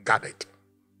thousands gathered.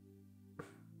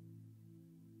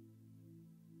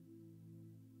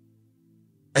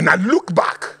 And I look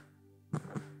back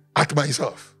at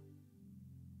myself.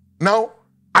 Now,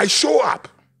 I show up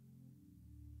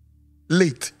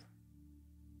late.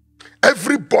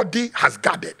 Everybody has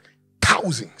gathered.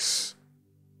 Thousands.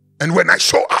 And when I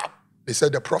show up, they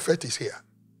said the prophet is here.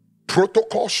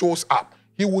 Protocol shows up.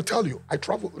 He will tell you, I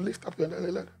travel, lift up your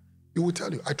leg. He will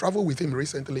tell you, I traveled with him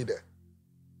recently there.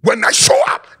 When I show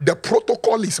up, the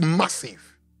protocol is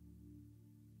massive.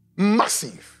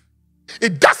 Massive.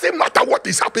 It doesn't matter what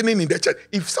is happening in the church.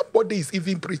 If somebody is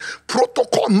even preaching,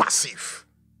 protocol massive.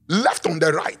 Left on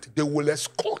the right, they will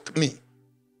escort me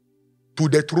to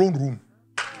the throne room.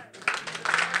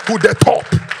 To the top.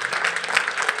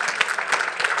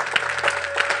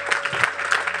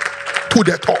 To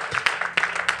the top.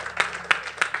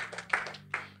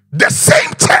 The same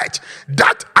church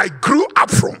that I grew up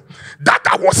from, that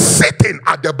I was sitting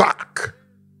at the back,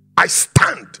 I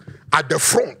stand at the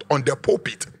front on the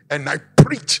pulpit and I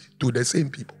preach to the same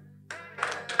people.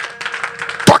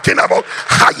 Talking about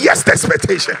highest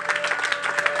expectation.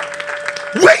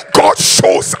 When God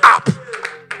shows up,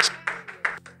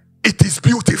 it is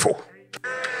beautiful.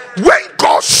 When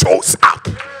God shows up,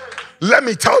 let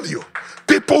me tell you,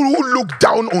 people who look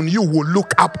down on you will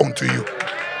look up onto you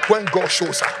when God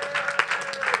shows up.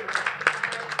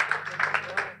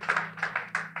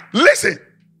 Listen,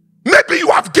 maybe you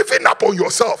have given up on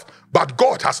yourself, but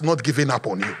God has not given up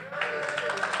on you.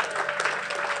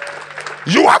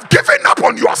 You have given up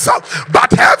on yourself,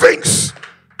 but heavens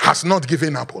has not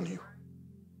given up on you.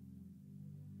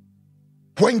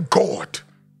 When God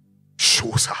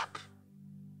shows up,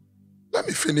 let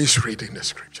me finish reading the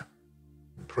scripture.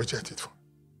 Project it for me.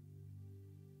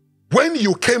 When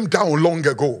you came down long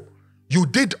ago, you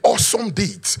did awesome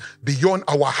deeds beyond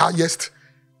our highest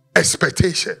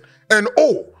expectation. And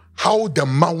oh, how the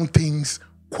mountains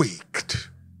quaked.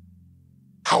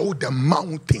 How the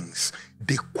mountains,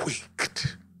 they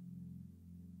quaked.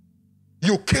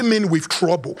 You came in with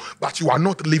trouble, but you are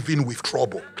not living with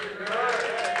trouble.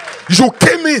 You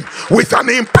came in with an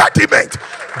impediment,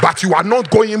 but you are not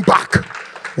going back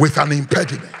with an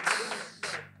impediment.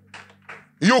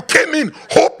 You came in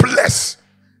hopeless,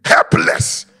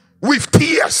 helpless, with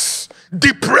tears,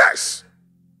 depressed,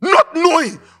 not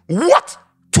knowing what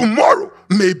tomorrow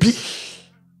may be.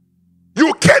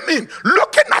 You came in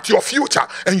looking at your future,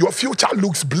 and your future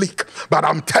looks bleak. But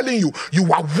I'm telling you,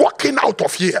 you are walking out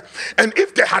of here. And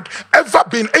if there had ever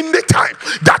been any time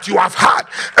that you have had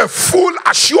a full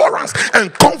assurance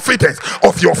and confidence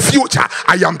of your future,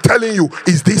 I am telling you,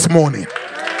 is this morning.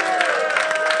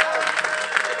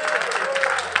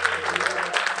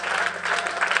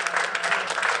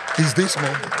 Is this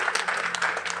morning.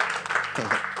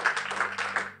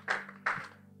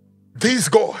 This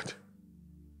God,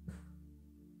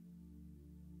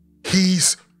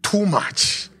 He's too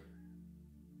much.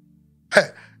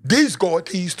 This God,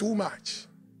 He is too much.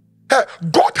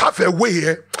 God have a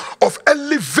way of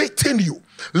elevating you,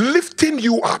 lifting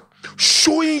you up,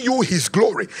 showing you His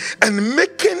glory, and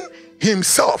making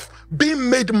Himself being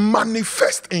made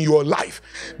manifest in your life,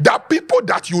 that people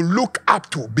that you look up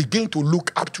to begin to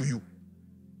look up to you.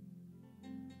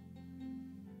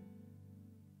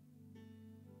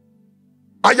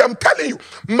 I am telling you,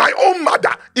 my own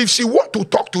mother, if she want to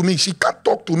talk to me, she can't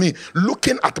talk to me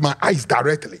looking at my eyes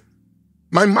directly.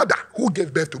 My mother, who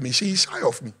gave birth to me, she is shy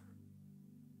of me.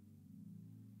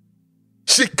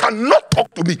 She cannot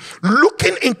talk to me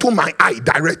looking into my eye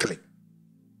directly.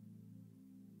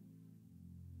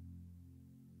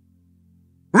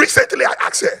 Recently, I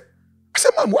asked her, I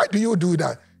said, Mom, why do you do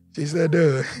that? She said,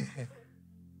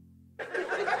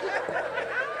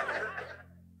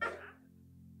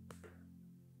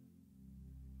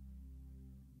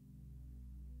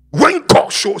 when God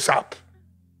shows up,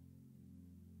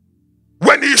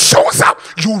 when He shows up,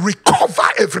 you recover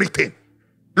everything.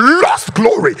 Lost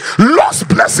glory, lost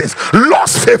blessings,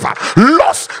 lost favor,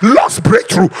 lost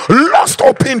breakthrough, lost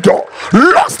open door,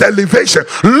 lost elevation,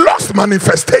 lost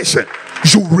manifestation.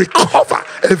 You recover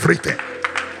everything.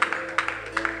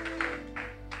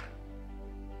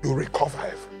 You recover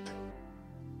everything.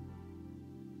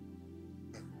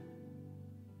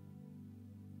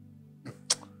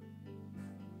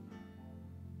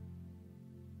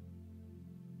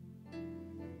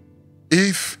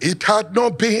 If it had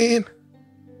not been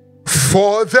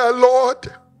for the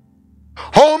Lord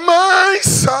on my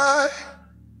side,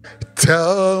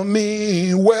 tell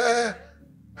me where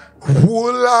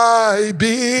will I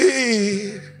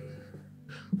be?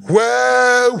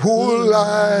 Where will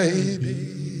I be?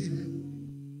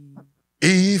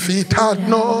 If it had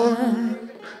not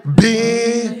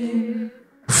been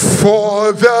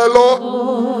for the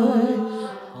Lord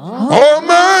on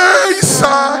my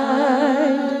side,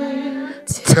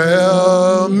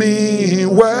 tell me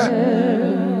where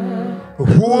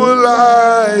will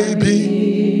I be?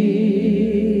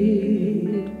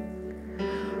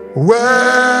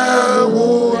 Where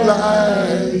will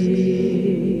I be?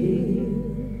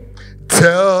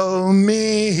 Tell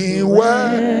me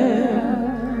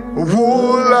where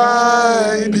will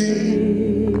I be?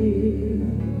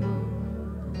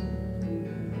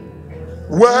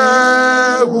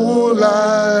 Where will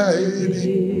I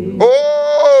be?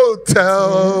 Oh,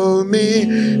 tell me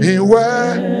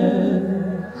where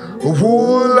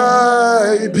will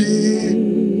I be?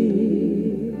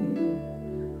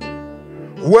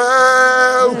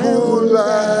 Where will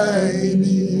I be?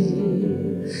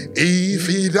 If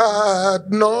it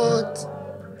had not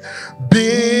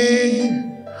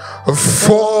been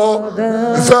for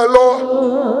the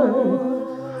Lord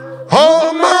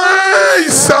on my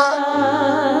side,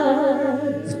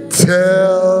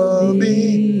 tell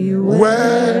me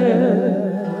where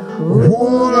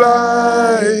will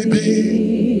I be?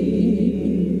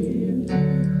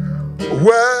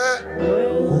 Where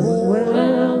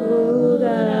would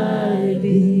I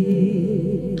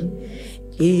be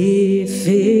if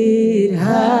it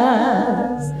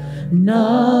has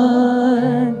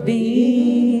not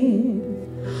been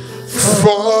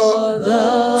for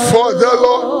the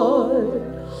Lord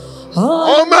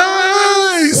on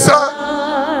my side?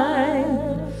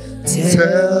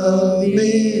 Tell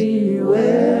me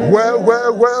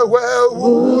where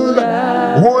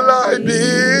will I be?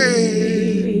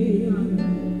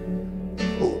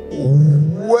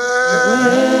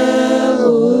 Where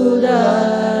would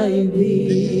I be?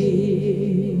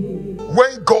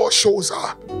 When God shows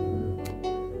up,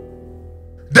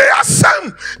 there are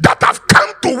some that have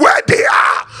come to where they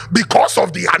are because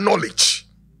of their knowledge.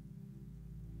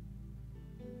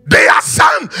 There are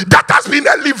some that has been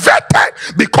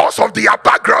elevated because of their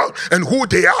background and who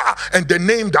they are and the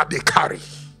name that they carry.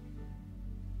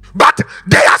 But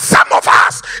there are some of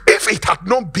us, if it had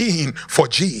not been for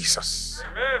Jesus,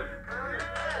 amen,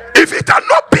 if it had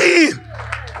not been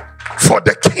for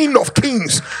the King of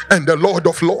Kings and the Lord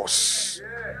of Lords,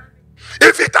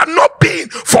 If it had not been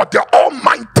for the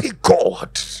Almighty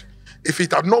God, if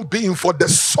it had not been for the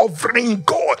sovereign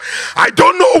God, I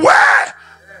don't know where.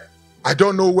 I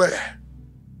don't know where.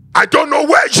 I don't know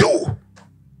where you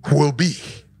will be.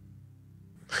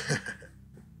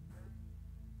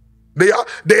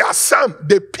 They are some,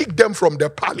 they pick them from the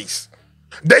palace.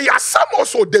 There are some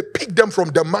also, they pick them from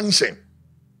the mansion.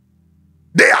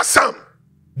 There are some,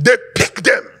 they pick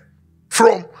them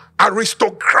from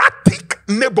aristocratic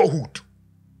neighborhood.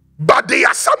 But there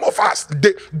are some of us,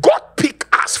 God picked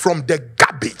us from the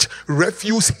garbage,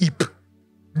 refuse heap.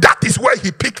 That is where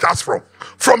he picked us from.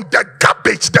 From the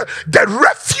garbage, the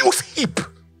refuse heap.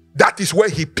 That is where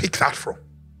he picked us from.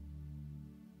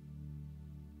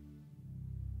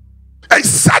 And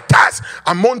set us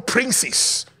among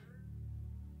princes,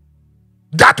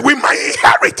 that we might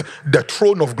inherit the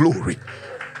throne of glory.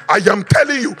 I am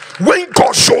telling you, when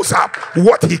God shows up,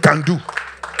 what he can do.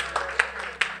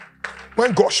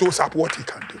 When God shows up, what he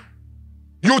can do.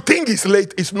 You think it's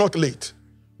late, it's not late.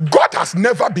 God has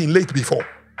never been late before.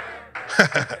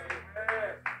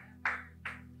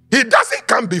 He doesn't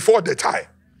come before the time.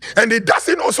 And he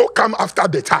doesn't also come after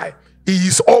the time. He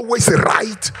is always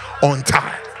right on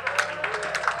time.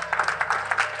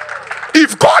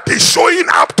 If God is showing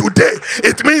up today,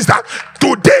 it means that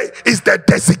today is the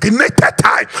designated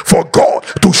time for God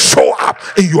to show up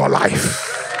in your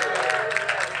life.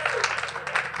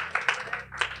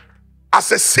 As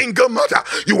a single mother,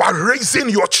 you are raising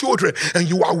your children and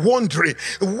you are wondering,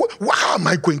 how am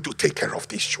I going to take care of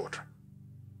these children?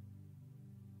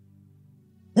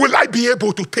 Will I be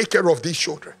able to take care of these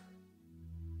children?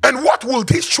 And what will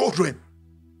these children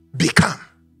become?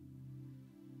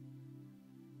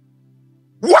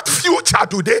 What future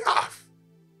do they have?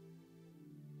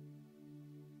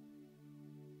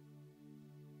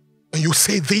 And you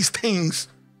say these things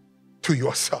to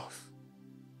yourself.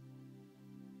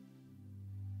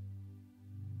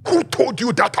 Who told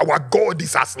you that our God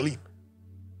is asleep?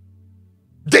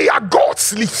 They are God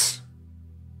sleeps.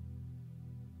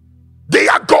 They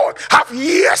are God, have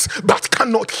ears but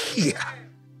cannot hear.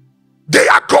 They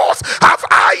are gods, have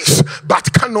eyes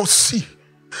but cannot see.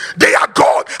 They are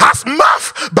God, has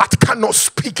mouth but cannot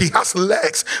speak. He has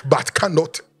legs but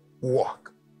cannot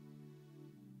walk.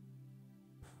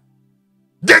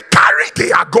 They carry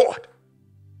their God,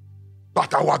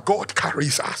 but our God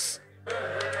carries us.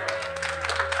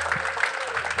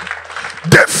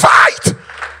 They fight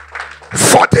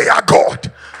for their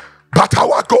God, but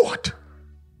our God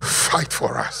fight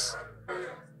for us.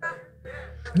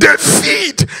 They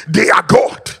feed their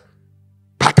God,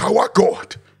 but our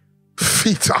God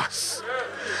feeds us.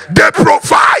 They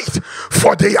provide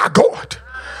for their God,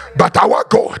 but our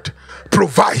God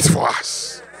provides for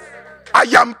us. I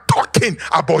am talking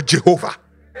about Jehovah,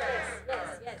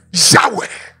 Yahweh.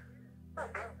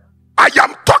 I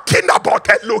am talking about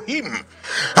Elohim.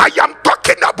 I am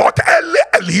talking about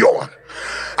Elyon.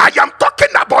 I am talking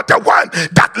about the one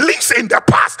that lives in the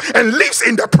past and lives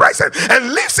in the present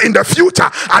and lives in the future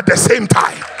at the same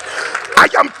time. I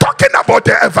am talking about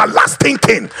the everlasting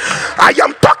King. I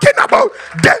am talking about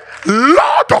the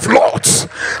Lord of Lords,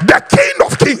 the King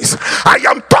of Kings. I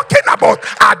am talking about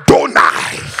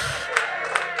Adonai.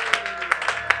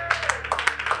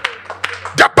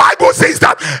 The Bible says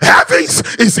that heavens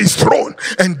is his throne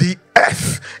and the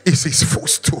earth is his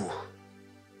footstool.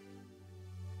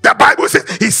 The Bible says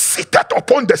he's seated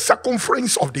upon the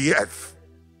circumference of the earth.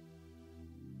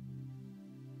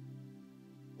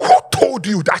 Who told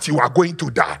you that you are going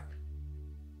to die?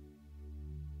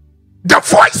 The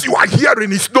voice you are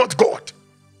hearing is not God.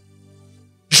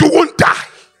 You won't die.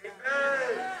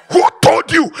 Who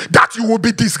told you that you will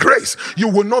be disgraced? You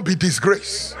will not be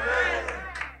disgraced.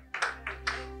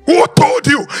 Who told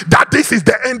you that this is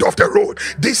the end of the road?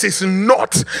 This is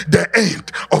not the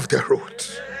end of the road.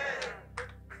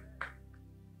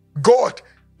 God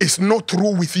is not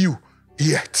through with you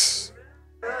yet.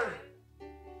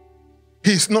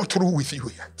 He is not through with you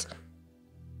yet.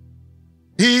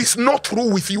 He is not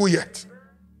through with you yet.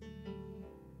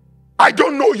 I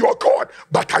don't know your God,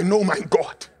 but I know my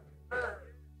God.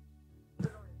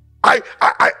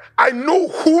 I know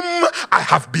whom I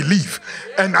have believed,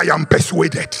 and I am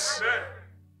persuaded.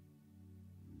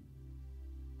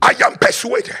 I am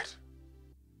persuaded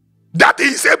that he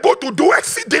is able to do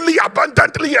exceedingly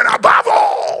abundantly and above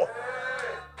all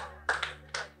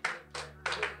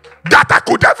that I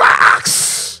could ever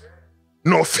ask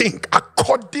nor think,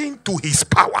 according to his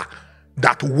power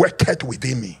that worketh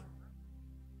within me.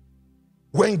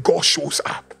 When God shows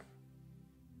up,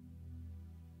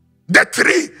 the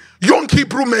 3 young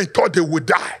Hebrew men thought they would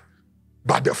die,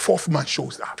 but the 4th man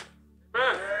shows up.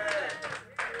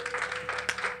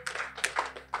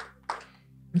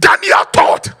 Daniel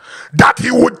thought that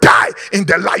he would die in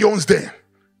the lion's den,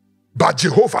 but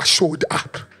Jehovah showed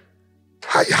up.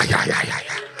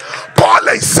 Paul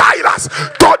and Silas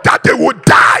thought that they would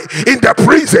die in the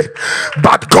prison,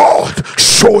 but God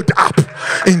showed up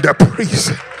in the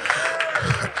prison.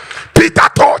 Peter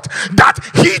thought that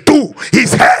he too,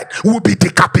 his head would be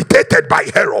decapitated by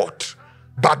Herod,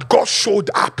 but God showed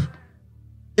up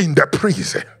in the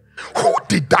prison. Who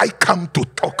did I come to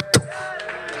talk to?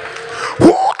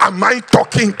 Who am I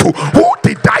talking to? Who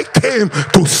did I came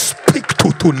to speak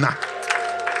to tonight?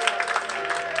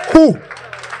 Who?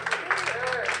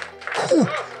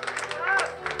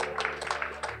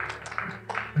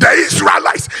 The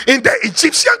Israelites in the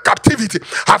Egyptian captivity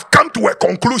have come to a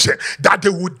conclusion that they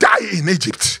would die in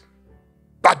Egypt,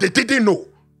 but they didn't know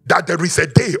that there is a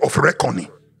day of reckoning.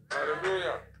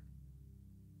 Hallelujah.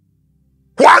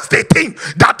 Whilst they think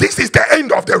that this is the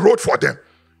end of the road for them,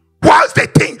 whilst they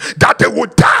think that they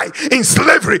would die in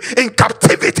slavery, in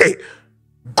captivity,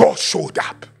 God showed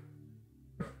up.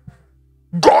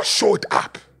 God showed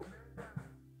up.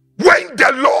 When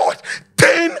the Lord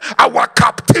turned our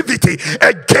captivity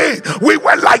again, we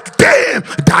were like them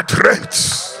that dreamt.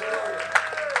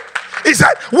 He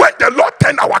said, when the Lord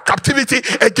turned our captivity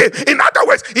again, in other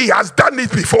words, he has done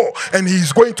it before and he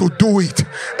is going to do it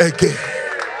again.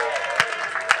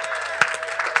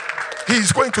 He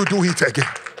is going to do it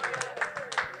again.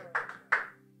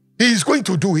 He is going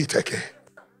to do it again.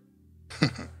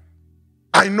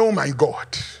 I know my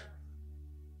God.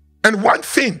 And one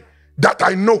thing that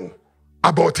I know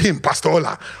about him, Pastor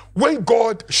Ola, when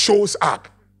God shows up,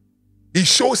 he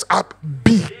shows up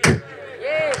big.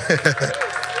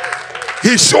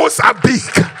 He shows up big.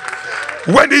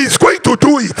 When he is going to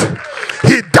do it,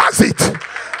 he does it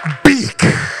big.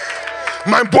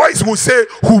 My boys will say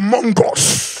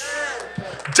humongous,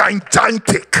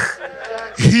 gigantic,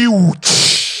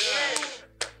 huge.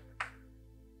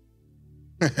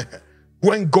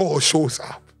 When God shows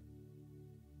up.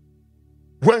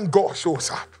 When God shows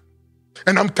up.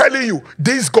 And I'm telling you,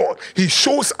 this God, he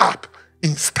shows up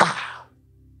in style.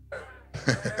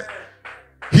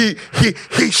 he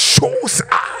shows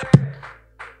up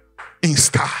in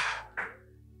style.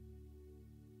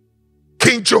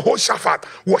 King Jehoshaphat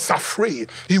was afraid.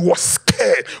 He was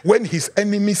scared when his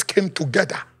enemies came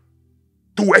together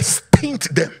to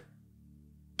extinct them,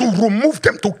 to remove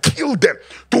them, to kill them,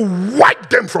 to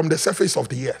wipe them from the surface of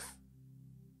the earth.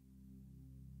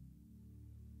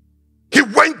 He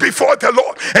went before the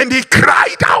Lord and he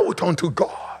cried out unto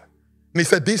God. And he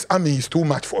said, this army is too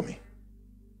much for me.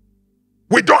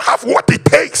 We don't have what it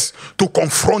takes to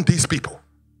confront these people.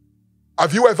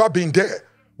 Have you ever been there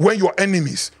when your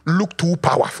enemies look too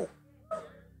powerful?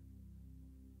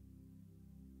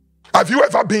 Have you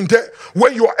ever been there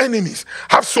when your enemies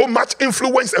have so much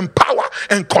influence and power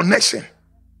and connection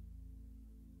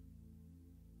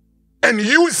and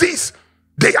uses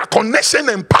their connection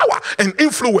and power and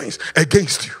influence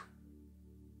against you?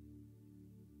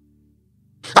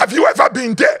 Have you ever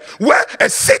been there where a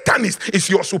Satanist is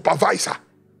your supervisor?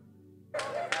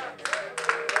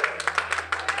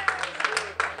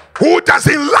 Who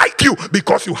doesn't like you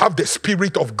because you have the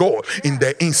Spirit of God in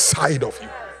the inside of you?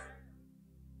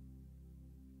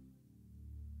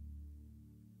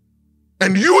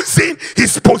 And using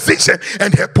his position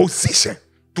and her position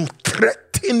to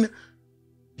threaten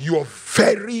your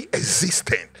very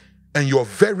existence and your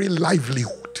very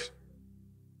livelihood.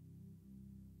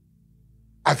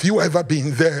 Have you ever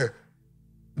been there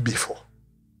before?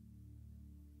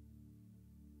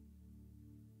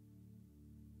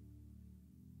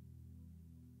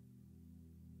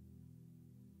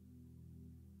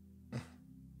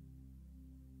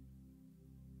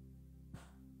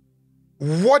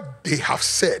 What they have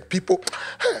said, people,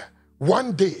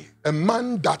 one day, a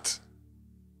man that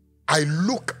I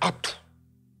look up to,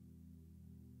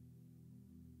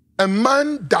 a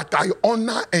man that I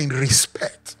honor and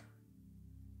respect,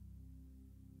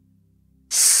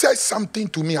 said something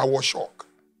to me. I was shocked.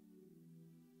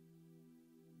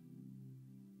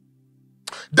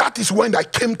 That is when I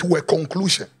came to a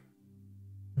conclusion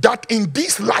that in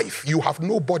this life you have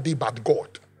nobody but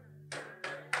God.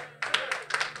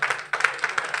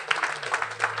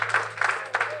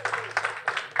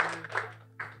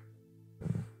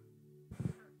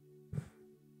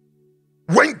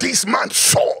 When this man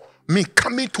saw me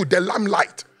coming to the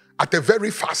limelight at a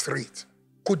very fast rate,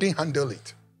 couldn't handle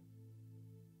it.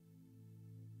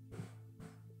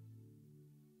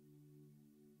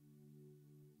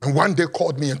 And one day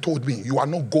called me and told me, you are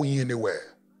not going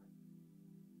anywhere.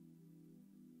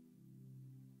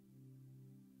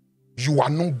 You are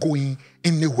not going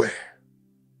anywhere.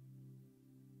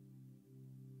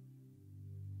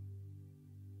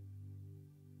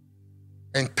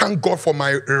 And thank God for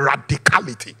my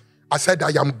radicality. I said,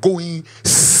 I am going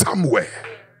somewhere.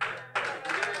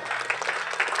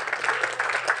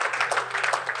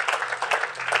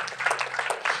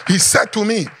 He said to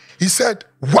me, he said,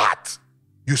 what?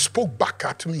 You spoke back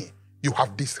at me. You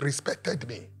have disrespected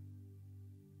me.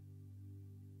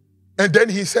 And then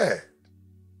he said,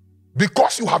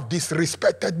 because you have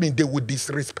disrespected me, they will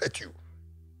disrespect you.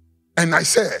 And I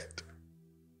said,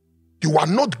 you are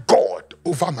not God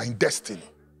over my destiny.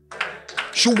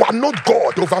 You are not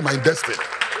God over my destiny.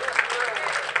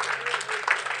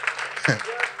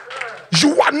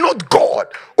 You are not God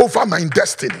over my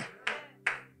destiny.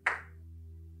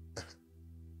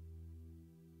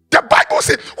 The Bible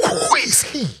said, who is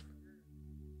he?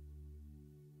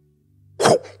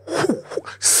 Who?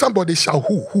 Somebody shout,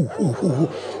 who?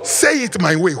 Say it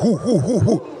my way, who?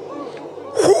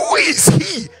 Who is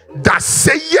he that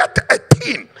saith a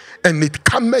thing and it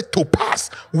cometh to pass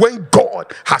when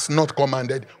God has not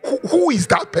commanded? Who is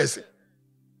that person?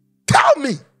 Tell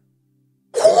me.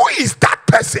 Who is that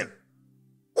person?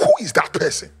 Who is that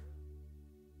person?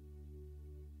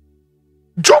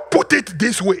 Job put it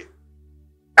this way.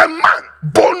 A man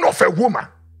born of a woman,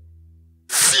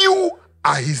 few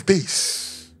are his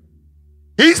days.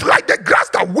 He is like the grass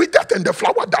that withered and the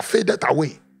flower that faded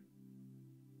away.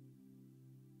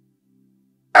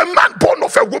 A man born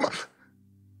of a woman,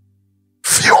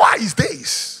 few are his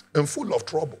days and full of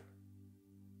trouble.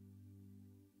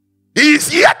 He is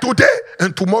here today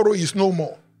and tomorrow is no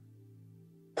more.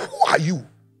 Who are you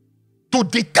to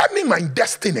determine my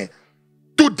destiny,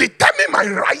 to determine my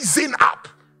rising up,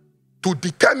 to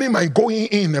determine my going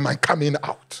in and my coming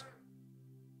out?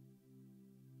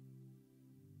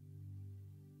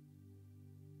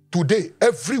 Today,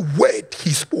 every word he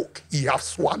spoke, he has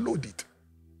swallowed it.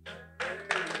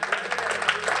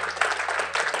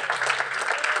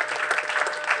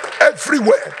 Every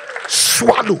word,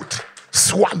 swallowed it.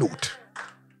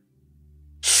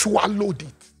 Swallowed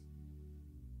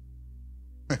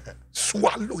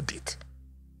it.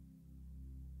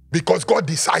 Because God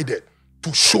decided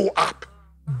to show up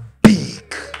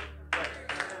big.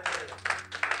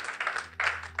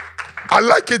 I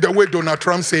like it the way Donald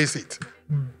Trump says it.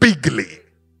 Bigly.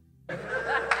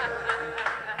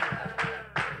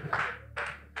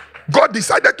 God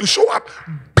decided to show up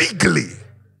bigly.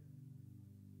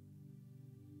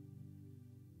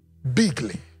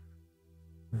 Bigly.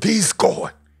 This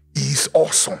God is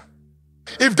awesome.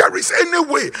 If there is any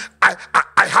way I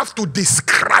have to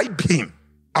describe him,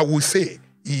 I will say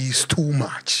he is too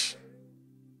much.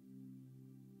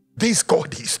 This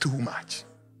God is too much.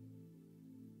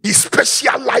 He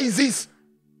specializes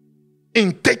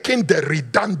in taking the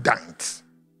redundant,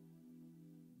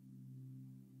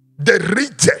 the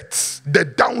rejects, the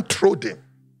downtrodden,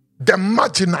 the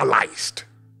marginalized,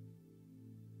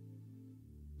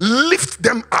 lift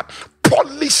them up,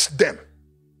 polish them,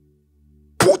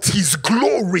 put his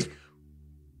glory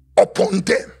upon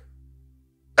them,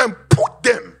 and put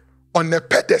them on a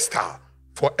pedestal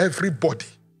for everybody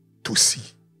to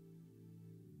see.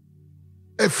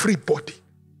 Everybody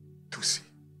to see.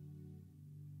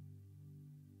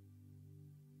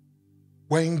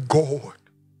 When God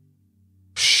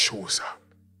shows up.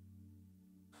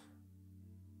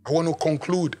 I want to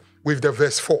conclude with the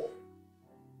verse 4.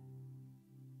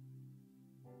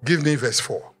 Give me verse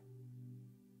 4.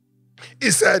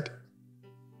 He said,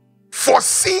 for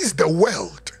since the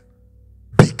world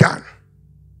began,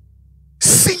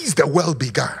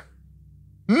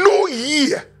 no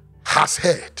ear has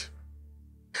heard,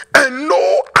 and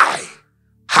no eye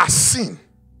has seen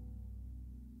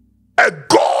a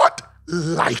God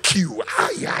like you.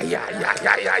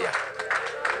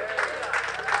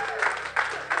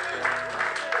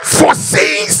 For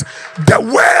since the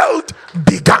world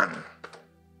began,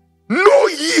 no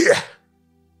ear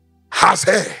has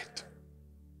heard,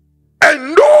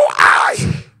 and no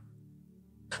eye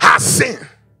has seen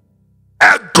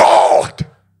a God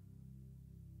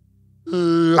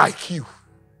like you.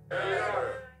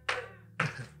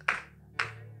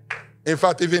 In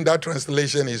fact, even that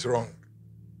translation is wrong.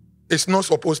 It's not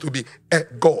supposed to be a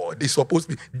God. It's supposed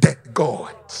to be the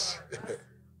God.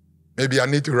 Maybe I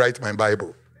need to write my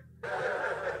Bible.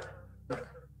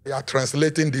 They are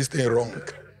translating this thing wrong.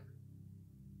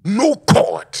 No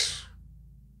God.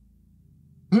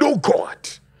 No God.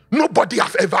 Nobody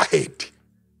has ever heard.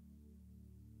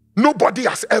 Nobody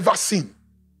has ever seen.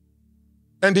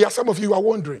 And there are some of you who are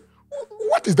wondering,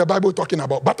 what is the Bible talking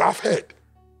about? But I've heard.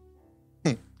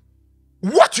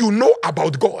 What you know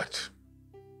about God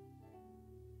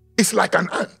is like an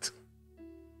ant.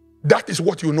 That is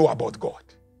what you know about God.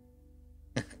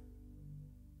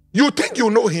 You think you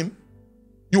know him,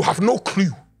 you have no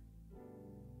clue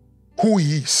who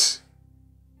he is.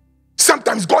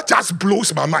 Sometimes God just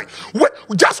blows my mind.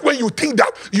 Just when you think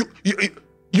that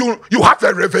you have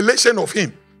a revelation of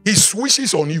him, he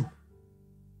swishes on you.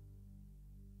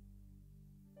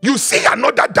 You see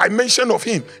another dimension of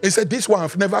him and say, this one,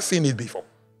 I've never seen it before.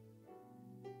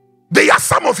 There are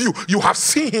some of you, you have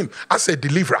seen him as a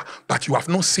deliverer, but you have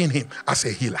not seen him as a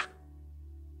healer.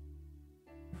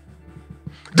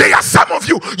 There are some of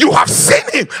you, you have seen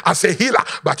him as a healer,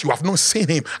 but you have not seen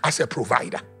him as a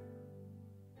provider.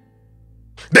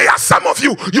 There are some of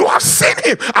you, you have seen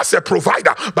him as a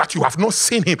provider, but you have not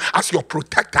seen him as your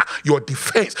protector, your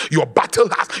defense, your battle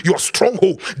axe, your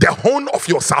stronghold, the horn of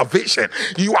your salvation.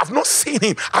 You have not seen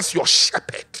him as your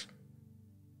shepherd.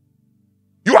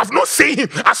 You have not seen him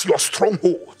as your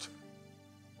stronghold.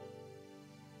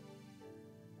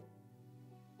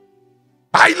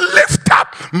 I lift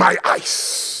up my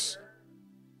eyes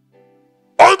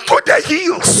unto the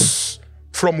hills.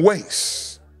 From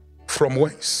whence? From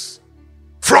whence?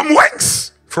 From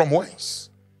whence? From whence?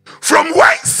 From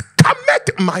whence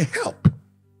cometh my help?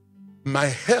 My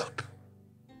help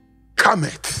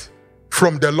cometh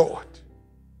from the Lord,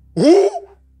 who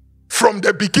from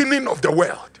the beginning of the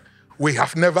world we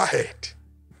have never heard,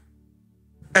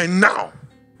 and now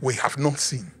we have not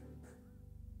seen.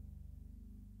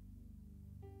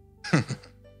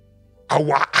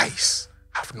 Our eyes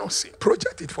have not seen.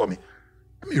 Project it for me.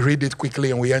 Let me read it quickly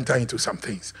and we enter into some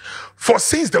things. For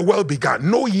since the world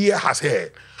began, no ear has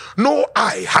heard, no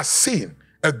eye has seen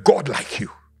a God like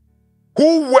you,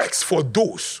 who works for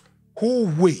those who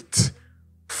wait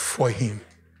for him.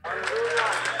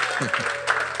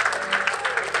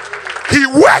 He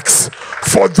works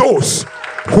for those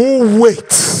who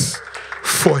wait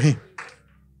for him.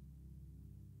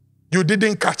 You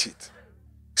didn't catch it.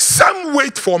 Some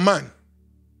wait for man,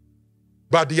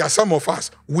 but there are some of us,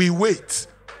 we wait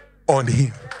on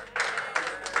him.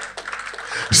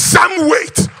 Some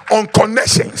wait on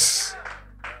connections,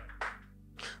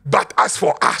 but as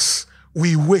for us,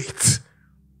 we wait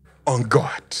on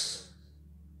God.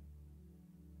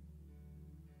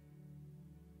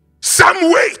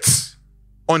 Some wait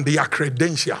on their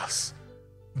credentials,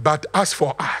 but as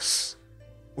for us,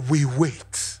 we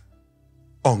wait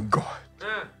on God.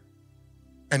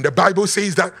 And the Bible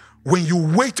says that when you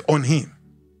wait on him,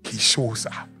 he shows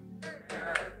up.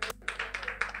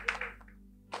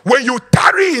 When you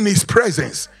tarry in his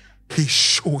presence, he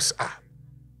shows up.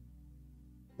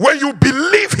 When you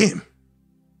believe him,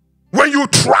 when you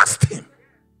trust him,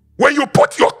 when you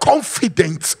put your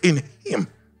confidence in him,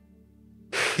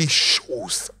 he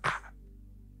shows up.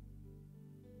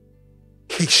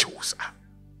 He shows up.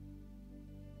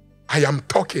 I am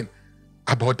talking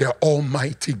about the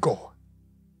Almighty God,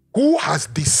 who has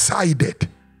decided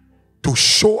to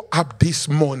show up this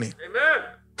morning. Amen.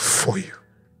 For you.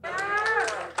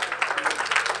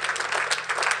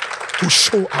 To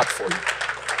show up for you.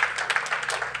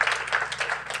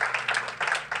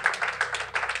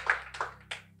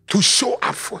 To show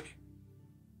up for you.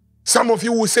 Some of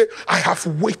you will say, I have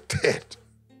waited.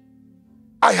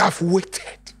 I have waited.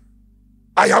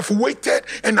 I have waited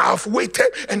and I have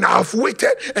waited and I have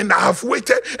waited and I have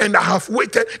waited and I have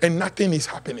waited and nothing is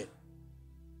happening.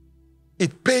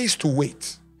 It pays to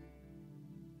wait.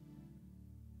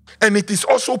 And it is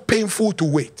also painful to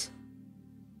wait.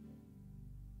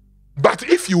 But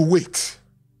if you wait,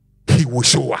 he will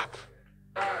show up.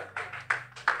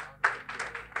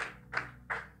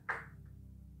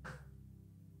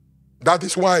 That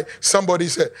is why somebody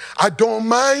said, I don't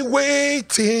mind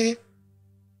waiting.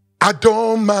 I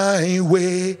don't mind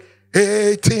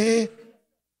waiting.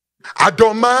 I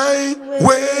don't mind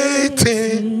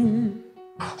waiting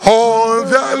on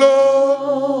the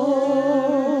Lord.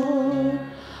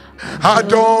 I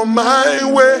don't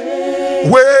mind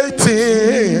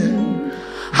waiting.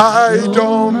 I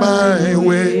don't mind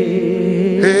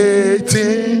waiting.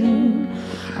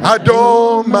 I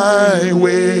don't mind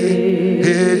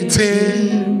waiting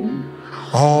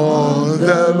on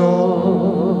the Lord.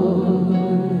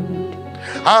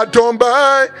 I don't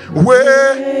mind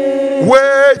waiting.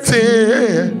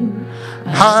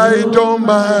 I don't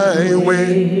mind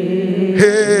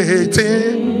waiting.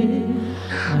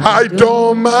 I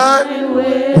don't mind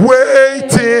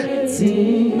waiting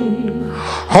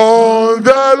on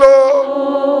the Lord.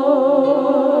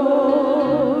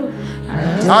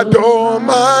 I don't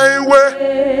mind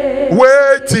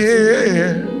waiting.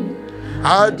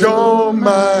 I don't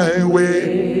mind waiting.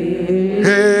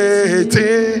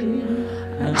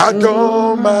 I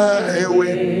don't mind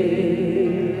waiting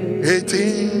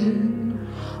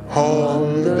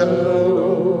on the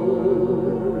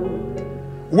Lord.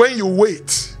 When you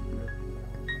wait,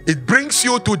 It brings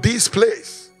you to this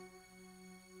place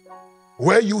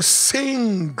where you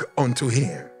sing unto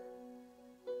him.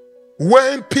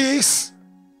 When peace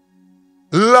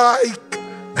like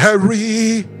a river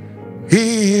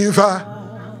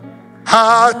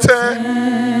attend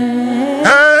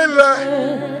and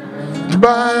let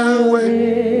my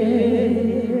way,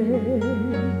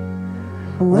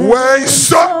 when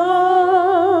sorrows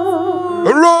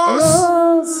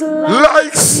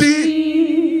like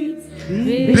sea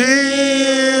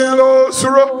billows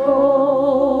roll,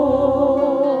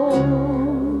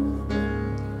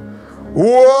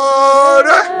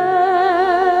 whatever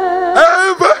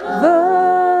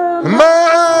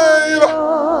my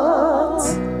lot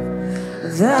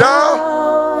thou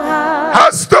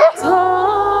hast taught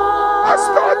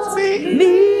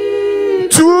me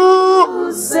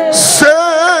to say,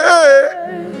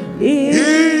 it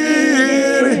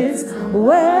is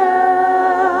well,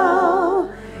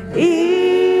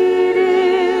 it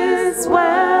is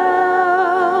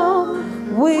well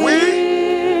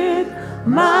with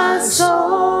my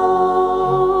soul.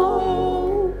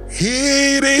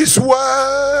 it is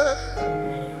well,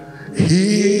 it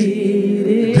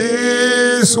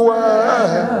is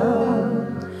well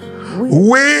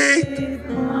with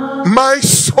my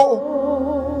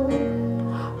soul,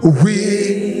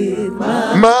 with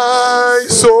my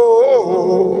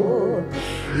soul.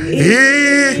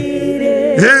 It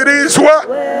is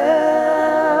well.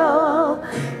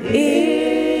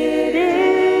 It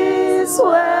is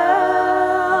well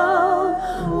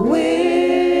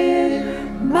with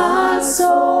my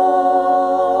soul.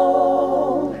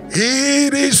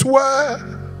 It is well.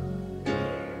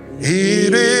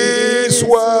 It is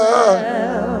well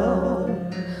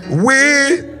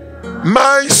with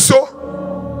my soul.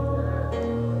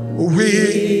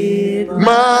 With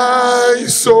my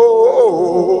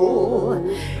soul.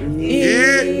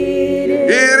 It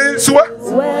is well.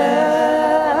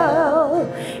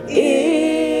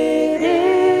 It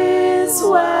is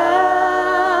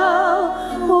well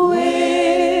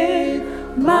with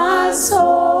my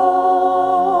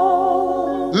soul.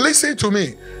 Listen to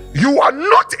me. You are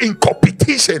not in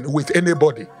competition with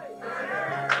anybody.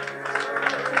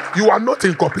 You are not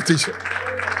in competition.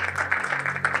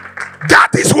 That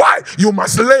is why you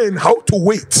must learn how to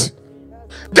wait.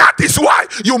 That is why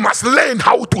you must learn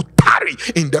how to tarry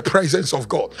in the presence of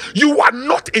God. You are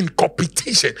not in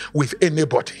competition with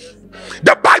anybody.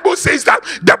 The Bible says that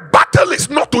the battle is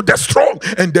not to the strong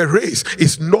and the race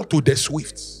is not to the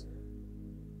swift.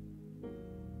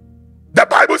 The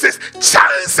Bible says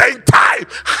chance and time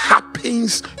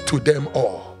happens to them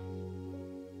all.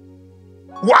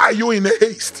 Why are you in a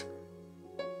haste?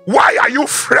 Why are you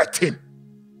fretting?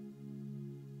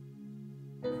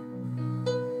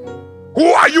 Who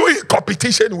are you in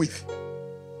competition with?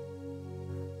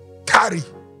 Tarry.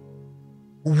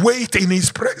 Wait in his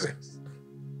presence.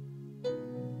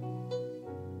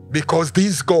 Because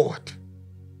this God,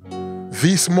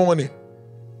 this morning,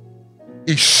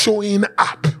 is showing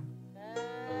up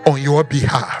on your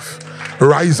behalf.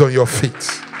 Rise on your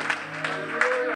feet.